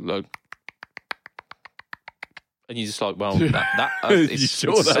noises, like, and you're just like, well, that you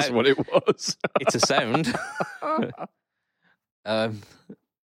sure that's what it was? It's a sound.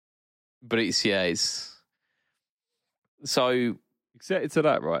 But it's so set it to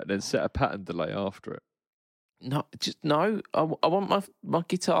that, right? And then set a pattern delay after it. No. I want my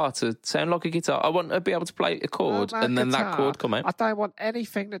guitar to sound like a guitar. I want to be able to play a chord and then that chord come out. I don't want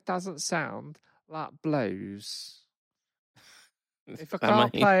anything that doesn't sound like blues. If I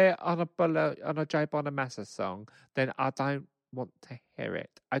can't play it on a J. Bonamassa song, then I don't want to hear it.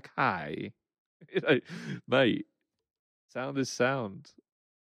 Okay, mate. Sound is sound.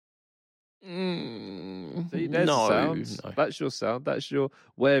 See, there's a sound. No. That's your sound. That's your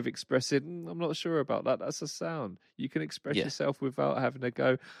way of expressing. I'm not sure about that. That's a sound. You can express yourself without having to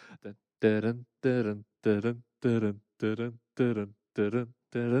go.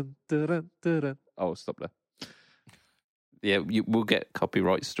 Oh, stop there. Yeah, we'll get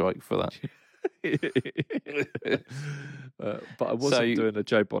copyright strike for that. But I wasn't doing a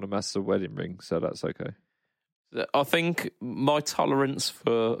Joe Bonamassa wedding ring, so that's okay. I think my tolerance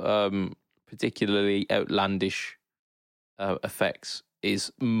for particularly outlandish effects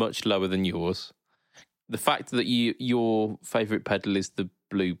is much lower than yours. The fact that your favourite pedal is the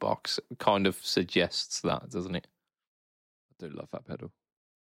blue box kind of suggests that, doesn't it? I do love that pedal.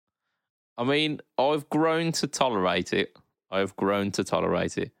 I mean, I've grown to tolerate it.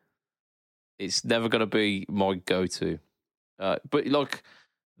 It's never going to be my go-to. But like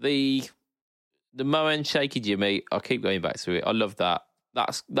the Moen Shaky Jimmy, I keep going back to it. I love that.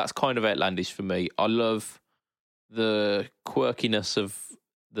 That's kind of outlandish for me. I love the quirkiness of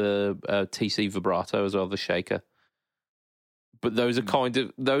the TC vibrato as well, the shaker. But those are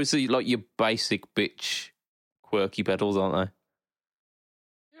like your basic bitch quirky pedals, aren't they?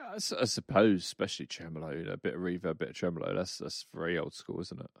 Yeah, I suppose, especially tremolo. A bit of reverb, a bit of tremolo. That's very old school,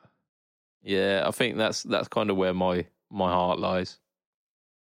 isn't it? Yeah, I think that's kind of where my heart lies.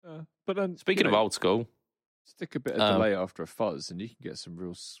 But then, speaking of old school, stick a bit of delay after a fuzz, and you can get some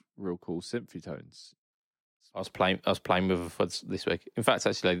real cool synthy tones. I was playing with a fuzz this week. In fact,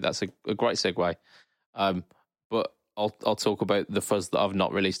 actually, that's a great segue. But I'll talk about the fuzz that I've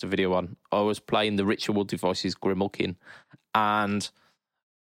not released a video on. I was playing the Ritual Devices Grimalkin, and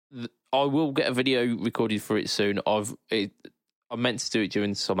I will get a video recorded for it soon. I meant to do it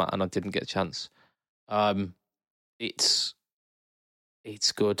during the summer, and I didn't get a chance. It's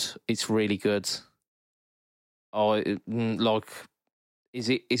good. It's really good. Is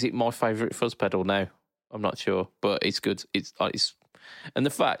it my favourite fuzz pedal now? I'm not sure, but it's good. It's and the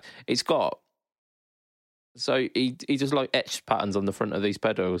fact it's got. So he does like etched patterns on the front of these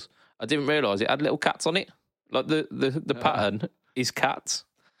pedals. I didn't realise it had little cats on it. Like the pattern is cats.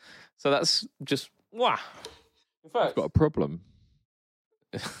 So that's just wow. In fact, I've got a problem.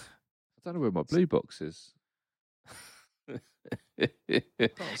 I don't know where my blue box is. Go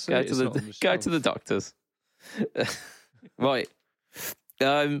to the doctors. Right.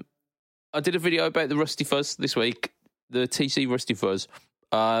 I did a video about the Rusty Fuzz this week, the TC Rusty Fuzz.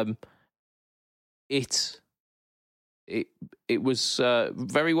 It was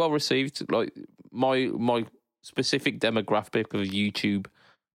very well received. Like my specific demographic of YouTube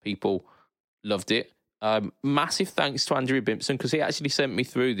people loved it. Massive thanks to Andrew Bimpson, because he actually sent me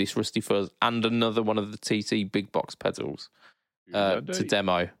through this Rusty Fuzz and another one of the TC big box pedals to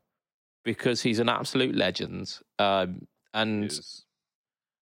demo, because he's an absolute legend. And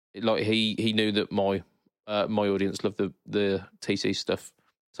like he knew that my audience loved the TC stuff,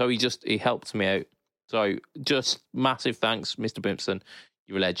 so he helped me out. So just massive thanks, Mr. Bimpson.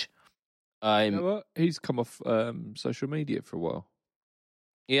 You're a ledge. You know what? He's come off social media for a while.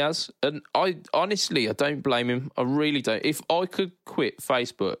 He has, and I don't blame him. I really don't. If I could quit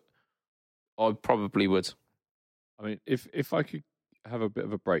Facebook, I probably would. I mean, if I could have a bit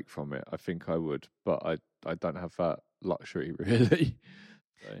of a break from it, I think I would, but I don't have that luxury really.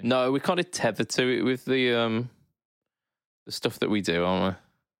 So, No, we're kind of tethered to it with the stuff that we do, aren't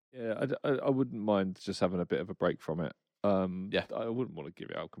yeah, I wouldn't mind just having a bit of a break from it. Yeah. I wouldn't want to give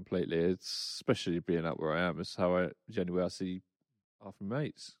it out completely. It's especially being out where I am. It's how I genuinely I see half my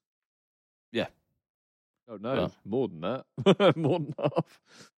mates. Yeah. Oh no, Well. more than that. More than half.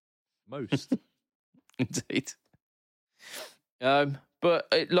 Most. Indeed. But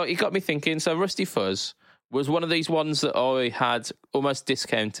it got me thinking. So Rusty Fuzz was one of these ones that I had almost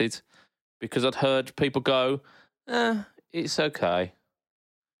discounted because I'd heard people go, it's okay.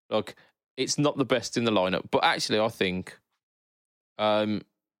 Like, it's not the best in the lineup. But actually, I think,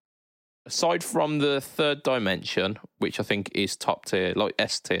 aside from the Third Dimension, which I think is top tier, like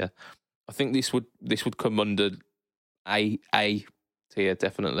S tier, I think this would come under A tier,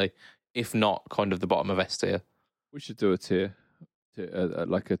 definitely, if not kind of the bottom of S tier. We should do a tier,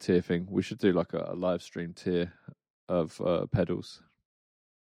 like a tier thing. We should do like a live stream tier of pedals.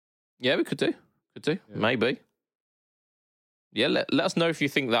 Yeah, we could do. Yeah. Maybe. Yeah, let us know if you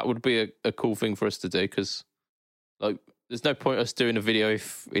think that would be a cool thing for us to do, because like, there's no point us doing a video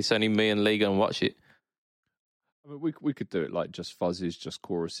if it's only me and Lee going to watch it. I mean, we could do it like just fuzzes, just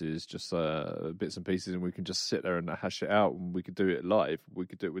choruses, just bits and pieces, and we can just sit there and hash it out, and we could do it live. We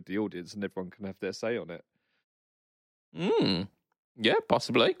could do it with the audience, and everyone can have their say on it. Yeah,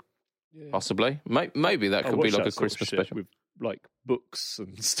 possibly. Yeah. Possibly. Maybe that could be like a Christmas special with like books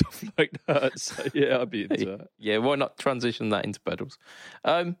and stuff like that. So yeah, I'd be into that. Yeah, why not transition that into pedals?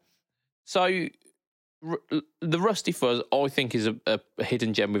 So the Rusty Fuzz, I think, is a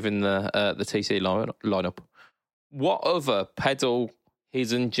hidden gem within the TC lineup. What other pedal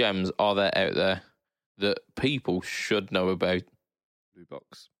hidden gems are there out there that people should know about? Blue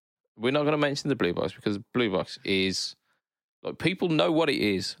Box. We're not going to mention the Blue Box because Blue Box is like, people know what it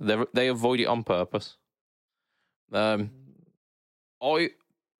is. They avoid it on purpose. If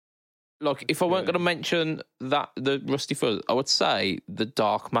I weren't going to mention that the Rusty Fuzz, I would say the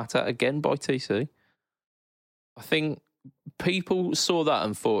Dark Matter again by TC. I think people saw that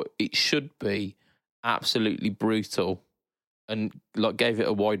and thought it should be absolutely brutal, and like gave it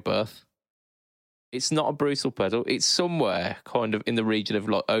a wide berth. It's not a brutal pedal. It's somewhere kind of in the region of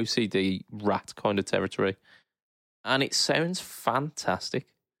like OCD rat kind of territory, and it sounds fantastic.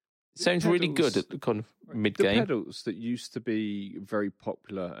 It sounds really good at the kind of mid-game. The pedals that used to be very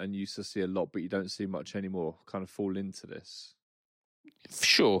popular and used to see a lot, but you don't see much anymore, kind of fall into this.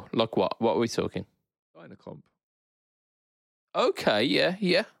 Sure. Like what? What are we talking? Dynacomp. Okay,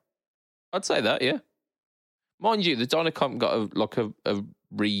 yeah. I'd say that, yeah. Mind you, the Dynacomp got a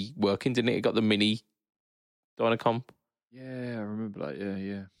reworking, didn't it? It got the mini Dynacomp. Yeah, I remember that.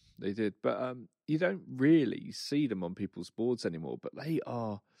 Yeah. They did. But you don't really see them on people's boards anymore, but they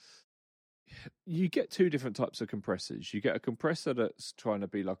are... You get two different types of compressors. You get a compressor that's trying to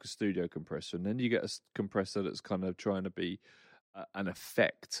be like a studio compressor, and then you get a compressor that's kind of trying to be an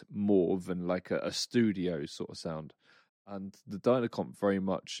effect more than like a studio sort of sound. And the Dynacomp very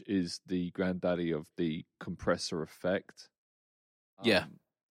much is the granddaddy of the compressor effect. Yeah.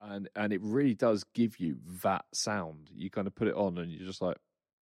 And it really does give you that sound. You kind of put it on and you're just like,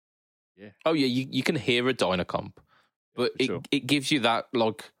 yeah. Oh, yeah, you can hear a Dynacomp, but it gives you that,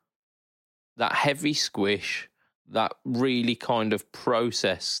 like, that heavy squish, that really kind of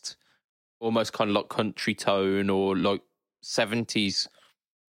processed, almost kind of like country tone or like 70s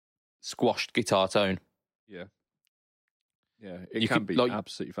squashed guitar tone. Yeah. Yeah, it can be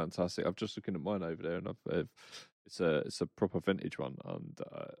absolutely fantastic. I'm just looking at mine over there, and it's a proper vintage one, and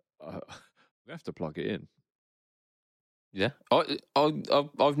we have to plug it in. Yeah,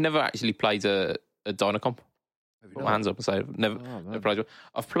 I've never actually played a Dynacomp. Put my hands up and say I've never played one.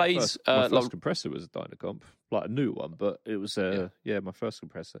 I've played my first compressor was a Dynacomp, like a new one, but it was my first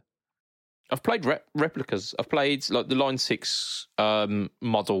compressor. I've played replicas. I've played like the Line 6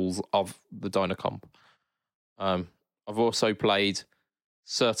 models of the Dynacomp. I've also played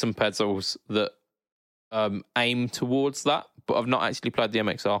certain pedals that aim towards that, but I've not actually played the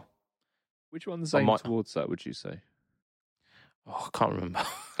MXR. Which ones aim towards that, would you say? Oh, I can't remember.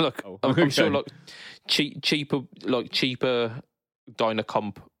 Look, I'm sure like cheaper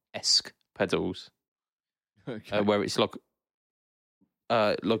Dynacomp-esque pedals, where it's like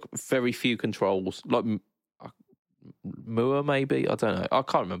very few controls, like Moore maybe. I don't know. I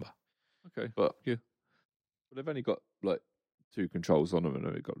can't remember. Okay, but yeah. But they've only got like two controls on them, and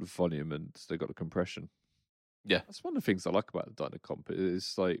they've got the volume and they've got the compression. Yeah, that's one of the things I like about the Dynacomp.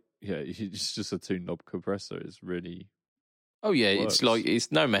 It's like, it's just a two-knob compressor. It's really... Oh yeah, it's like,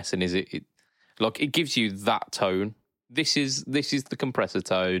 it's no messing, is it? It gives you that tone. This is the compressor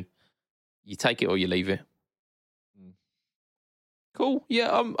tone. You take it or you leave it. Cool.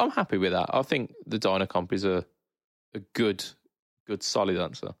 Yeah, I'm happy with that. I think the Dynacomp is a good solid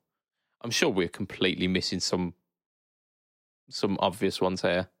answer. I'm sure we're completely missing some obvious ones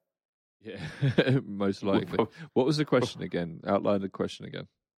here. Yeah, most likely. What was the question again? Outline the question again.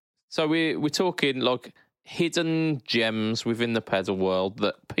 So we're talking like hidden gems within the pedal world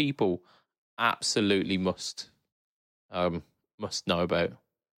that people absolutely must know about.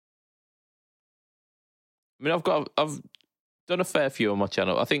 I mean, I've done a fair few on my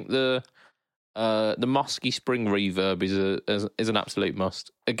channel. I think the Mosky Spring Reverb is an absolute must.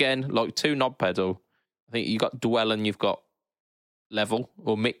 Again, like 2 knob pedal. I think you got Dwell and you've got Level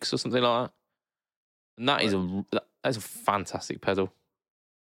or Mix or something like that. And that's a fantastic pedal.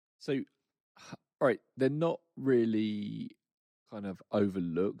 So, right, they're not really kind of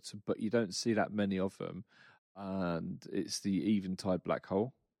overlooked, but you don't see that many of them. And it's the Eventide Black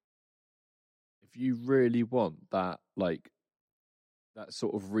Hole. If you really want that, like, that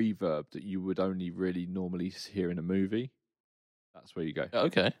sort of reverb that you would only really normally hear in a movie, that's where you go.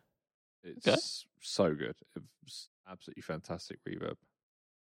 Okay. It's so good. It's absolutely fantastic reverb.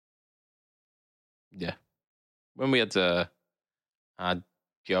 Yeah. When we had Joe on,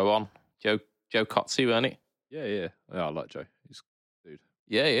 Joe Kotze, weren't it? Yeah, I like Joe. He's a dude.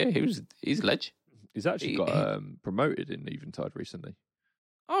 Yeah, he's a ledge. He's actually got promoted in Eventide recently.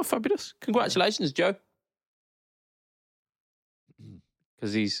 Oh, fabulous. Congratulations, Joe.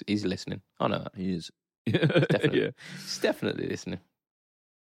 Because he's listening. I know that. He is. Definitely. Yeah. He's definitely listening.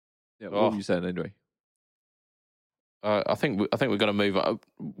 Yeah, what were you saying anyway? I think we're going to move on.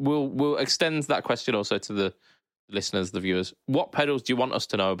 We'll extend that question also to the listeners, the viewers. What pedals do you want us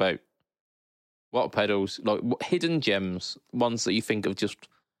to know about? What pedals, like what hidden gems, ones that you think have just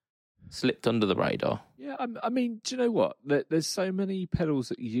slipped under the radar? Yeah, I mean, do you know what? There's so many pedals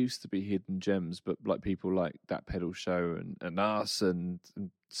that used to be hidden gems, but like people like That Pedal Show and us and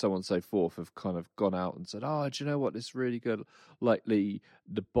so on and so forth have kind of gone out and said, oh, do you know what? It's really good. Like the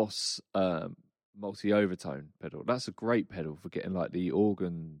Boss multi-overtone pedal. That's a great pedal for getting like the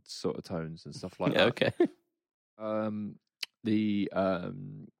organ sort of tones and stuff like that. Okay.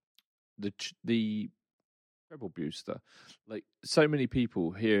 The treble booster, like so many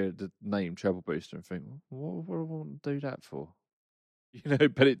people hear the name treble booster and think, what do I want to do that for? You know,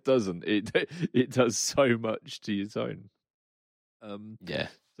 but it doesn't. It does so much to your tone. Yeah.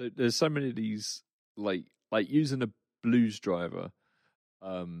 So there's so many of these, like using a blues driver,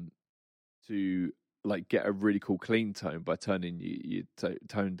 to like get a really cool clean tone by turning your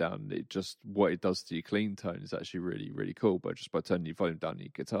tone down. It just, what it does to your clean tone is actually really, really cool. But just by turning your volume down on your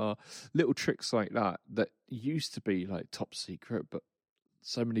guitar, little tricks like that used to be like top secret, but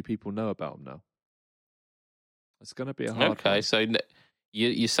so many people know about them now. It's going to be a hard Okay, one. so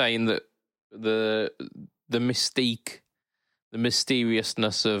you're saying that the mystique, the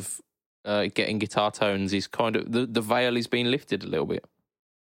mysteriousness of getting guitar tones is kind of the veil is being lifted a little bit.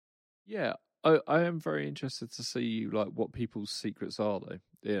 Yeah, I am very interested to see like what people's secrets are, though.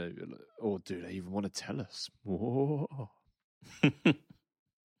 Yeah, or do they even want to tell us? Whoa.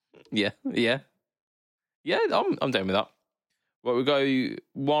 Yeah. I'm down with that. Well, we go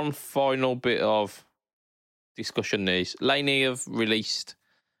one final bit of discussion news. Laney have released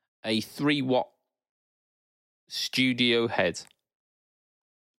a 3-watt studio head,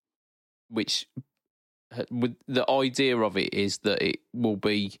 which with the idea of it is that it will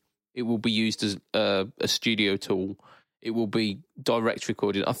be used as a studio tool. It will be direct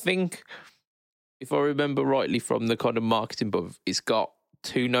recording. I think, if I remember rightly from the kind of marketing above, it's got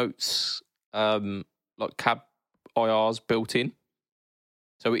 2 notes, like cab IRs built in.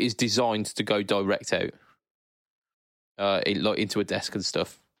 So it is designed to go direct out, like into a desk and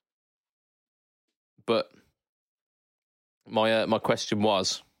stuff. But my question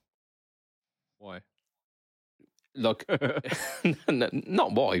was, Why? like,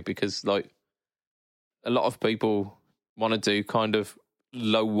 not why, because like a lot of people want to do kind of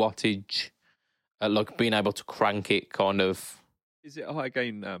low wattage, like being able to crank it kind of. Is it a high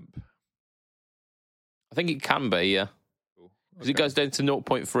gain amp? I think it can be, yeah. Cool. Because it goes down to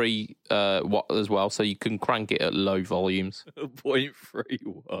 0.3 watt as well, so you can crank it at low volumes. 0.3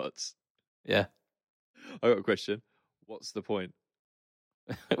 watts. Yeah. I got a question. What's the point?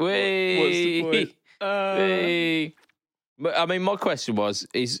 What's the point? I mean, my question was: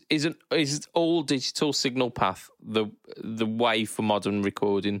 is all digital signal path the way for modern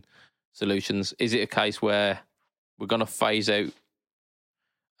recording solutions? Is it a case where we're going to phase out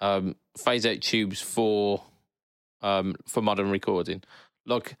tubes for modern recording,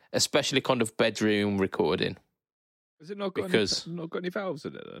 like especially kind of bedroom recording? Has it not got any valves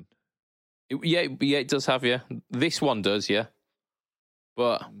in it then? Yeah, it does have, yeah. This one does, yeah.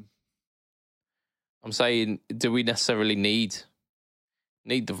 But I'm saying, do we necessarily need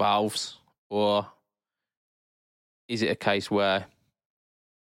the valves, or is it a case where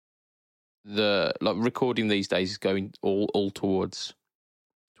the recording these days is going all towards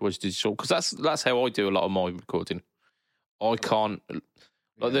digital? Because that's how I do a lot of my recording. I can't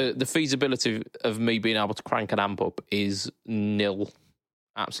the feasibility of me being able to crank an amp up is nil,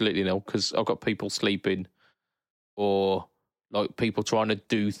 absolutely nil, because I've got people sleeping or like people trying to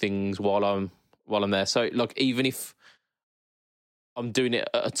do things while I'm there. So like even if I'm doing it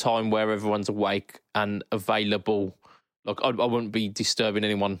at a time where everyone's awake and available, like I wouldn't be disturbing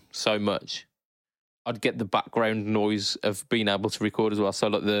anyone so much. I'd get the background noise of being able to record as well. So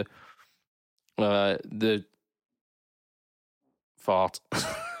like the fart,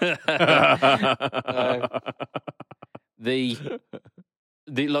 the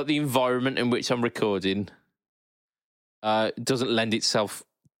like the environment in which I'm recording doesn't lend itself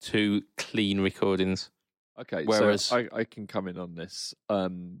to clean recordings. Okay, whereas so I can come in on this.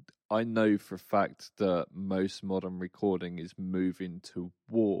 I know for a fact that most modern recording is moving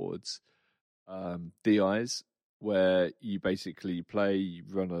towards DIs, where you basically play, you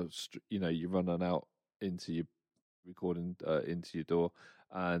run an out into your recording into your DAW,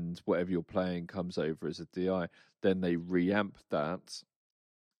 and whatever you're playing comes over as a DI. Then they reamp that,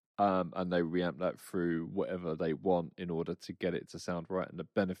 and they reamp that through whatever they want in order to get it to sound right. And the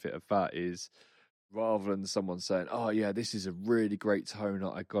benefit of that is, rather than someone saying, "Oh yeah, this is a really great tone that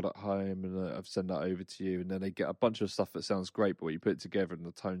I got at home, and I've sent that over to you," and then they get a bunch of stuff that sounds great, but when you put it together and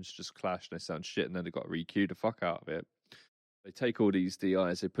the tones just clash and they sound shit, and then they've got to re-cue the fuck out of it. They take all these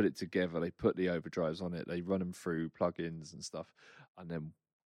DIs, they put it together, they put the overdrives on it, they run them through plugins and stuff, and then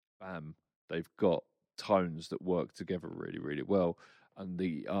bam, they've got tones that work together really, really well. And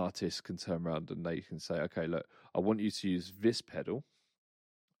the artist can turn around and they can say, "Okay, look, I want you to use this pedal.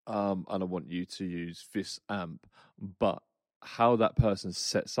 And I want you to use this amp," but how that person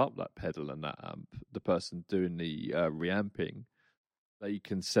sets up that pedal and that amp, the person doing the reamping, they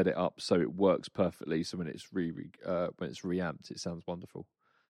can set it up so it works perfectly. So when it's reamped, it sounds wonderful.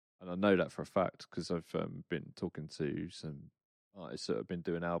 And I know that for a fact because I've been talking to some artists that have been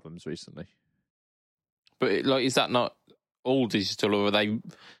doing albums recently. But is that not all digital, or are they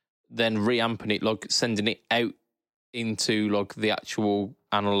then reamping it, like sending it out into like the actual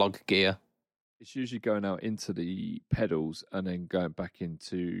analog gear? It's usually going out into the pedals and then going back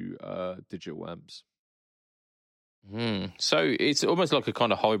into digital amps. So it's almost like a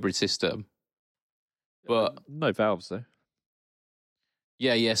kind of hybrid system, but no valves though.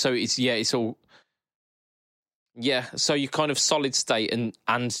 Yeah. So it's all. Yeah, so you're kind of solid state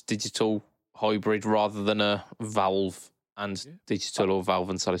and digital hybrid rather than a valve and digital or valve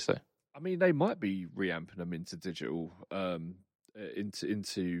and solid state. I mean, they might be reamping them into digital,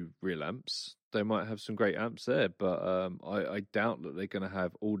 into real amps. They might have some great amps there, but I doubt that they're going to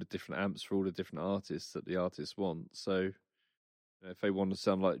have all the different amps for all the different artists that the artists want. So, if they want to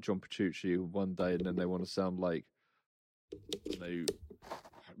sound like John Petrucci one day, and then they want to sound like,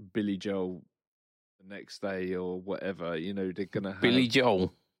 Billy Joel the next day or whatever, they're going to have Billy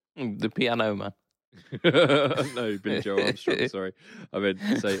Joel, the piano man. No, Billy Joel Armstrong. Sorry, I meant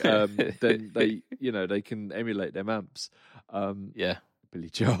to say. Then they can emulate them amps. Yeah, Billy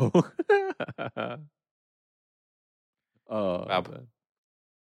Joel. Oh,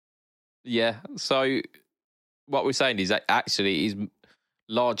 yeah. So what we're saying is that actually is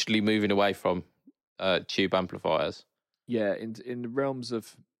largely moving away from tube amplifiers. Yeah, in the realms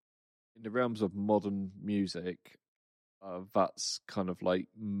of modern music, that's kind of like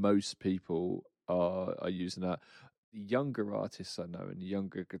most people are using that. The younger artists I know and the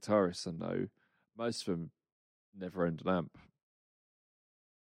younger guitarists I know, most of them never owned an amp.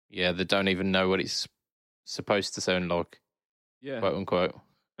 Yeah, they don't even know what it's supposed to sound like. Yeah, quote unquote.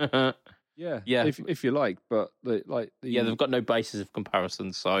 yeah. If you like, but they've got no basis of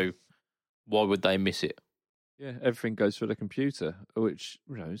comparison, so why would they miss it? Yeah, everything goes through the computer, which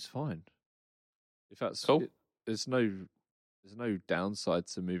is fine. If that's cool, there's no downside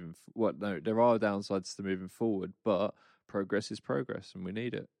to moving. No, there are downsides to moving forward, but progress is progress, and we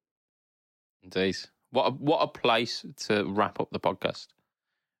need it. Indeed. What a place to wrap up the podcast.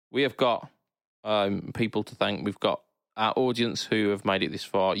 We have got people to thank. We've got our audience who have made it this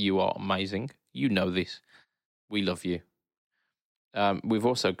far. You are amazing. You know this. We love you. We've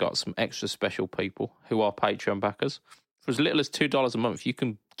also got some extra special people who are Patreon backers. For as little as $2 a month, you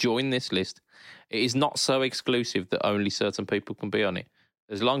can join this list. It is not so exclusive that only certain people can be on it.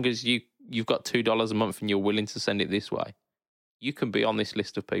 As long as you've got $2 a month and you're willing to send it this way, you can be on this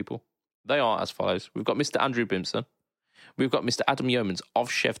list of people. They are as follows. We've got Mr. Andrew Bimson, We've got Mr. Adam Yeomans of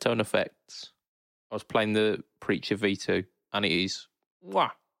Chevtone Effects. I was playing the Preacher V2, and it is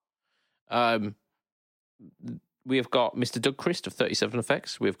wow. We have got Mr. Doug Christ of 37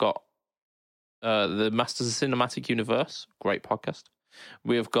 Effects. We've got the Masters of Cinematic Universe, great podcast.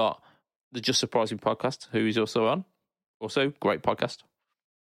 We have got the Just Surprising podcast, who is also on, also great podcast.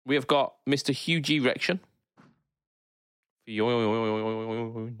 We have got Mr. Hugh G. Rection. We have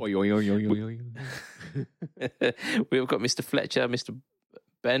got Mr. Fletcher, Mr.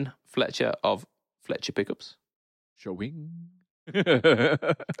 Ben Fletcher of Fletcher Pickups. Showing.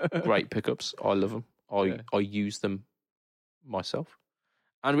 Great pickups. I love them. I use them myself.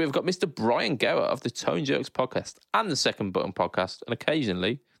 And we've got Mr. Brian Gower of the Tone Jerks podcast and the Second Button podcast, and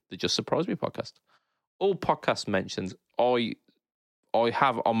occasionally the Just Surprise Me podcast. All podcast mentions I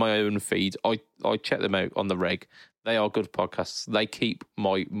have on my own feed. I check them out on the reg. They are good podcasts. They keep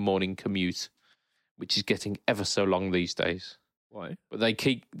my morning commute, which is getting ever so long these days. Why? But they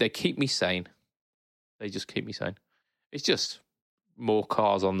keep me sane. They just keep me sane. It's just more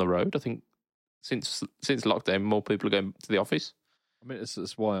cars on the road. I think since lockdown, more people are going to the office. I mean,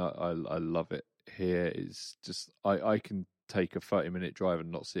 that's why I love it here. Is just I can take a 30-minute drive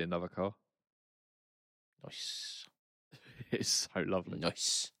and not see another car. Nice. It's so lovely.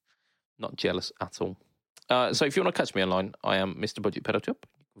 Nice. Not jealous at all. So if you want to catch me online, I am Mr. Budget Pedal Chop.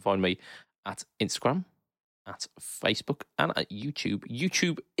 You can find me at Instagram, at Facebook, and at YouTube.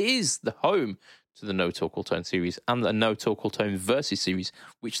 YouTube is the home to the No Talk All Tone series and the No Talk All Tone Versus series,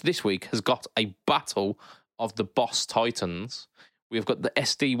 which this week has got a battle of the boss titans. We've got the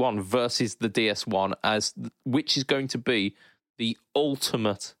SD1 versus the DS1, which is going to be the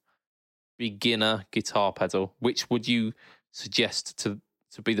ultimate beginner guitar pedal. Which would you suggest to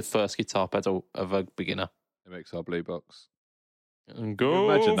be the first guitar pedal of a beginner? MXR Blue Box. Go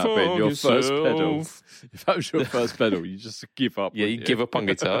imagine that being your yourself. first pedal. If that was your first pedal, you just give up. Yeah, you give up on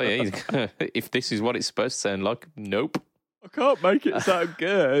guitar. Yeah, if this is what it's supposed to sound like, nope. I can't make it sound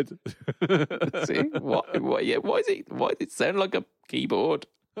good. See, what? Yeah, why does it sound like a keyboard?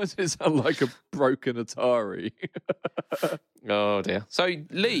 Why does it sound like a broken Atari? Oh dear. So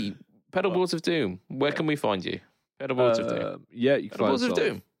Lee, Pedalboards of Doom. Where can we find you? Pedalboards of Doom. Yeah, you can find us Pedalboards of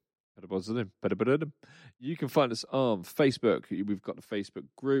Doom. Pedalboards of Doom. Pedalboards. You can find us on Facebook. We've got the Facebook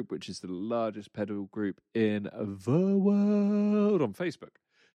group, which is the largest pedal group in the world on Facebook.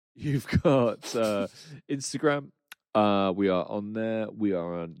 You've got Instagram. We are on there. We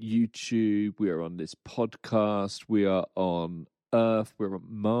are on YouTube. We are on this podcast. We are on Earth. We're on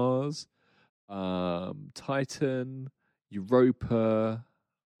Mars. Titan. Europa.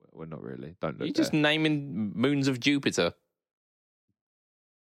 We're not really. Don't look. You're just naming moons of Jupiter.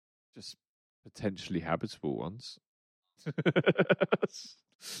 Just potentially habitable ones.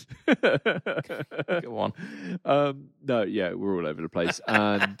 Go on. No, yeah, we're all over the place.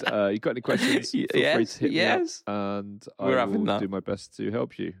 And you got any questions? Feel free to hit me up, and I will do my best to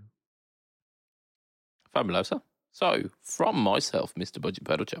help you. Fabulosa. So, from myself, Mr. Budget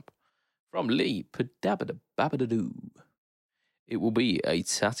Pedal Chop, from Lee, Padabada-babadadoo, it will be a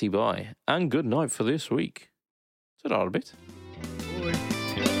tatty bye and good night for this week. Ta-da a bit. Bye.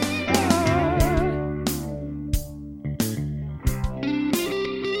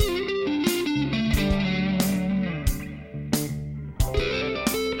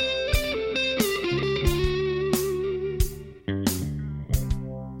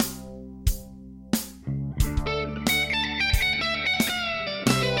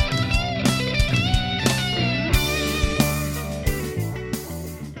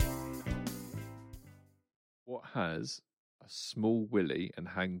 Has a small willy and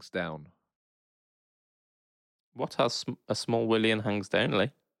hangs down? What has a small willy and hangs down,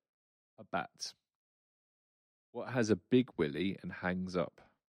 Lee? A bat. What has a big willy and hangs up?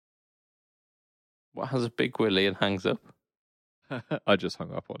 What has a big willy and hangs up? I just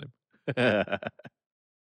hung up on him.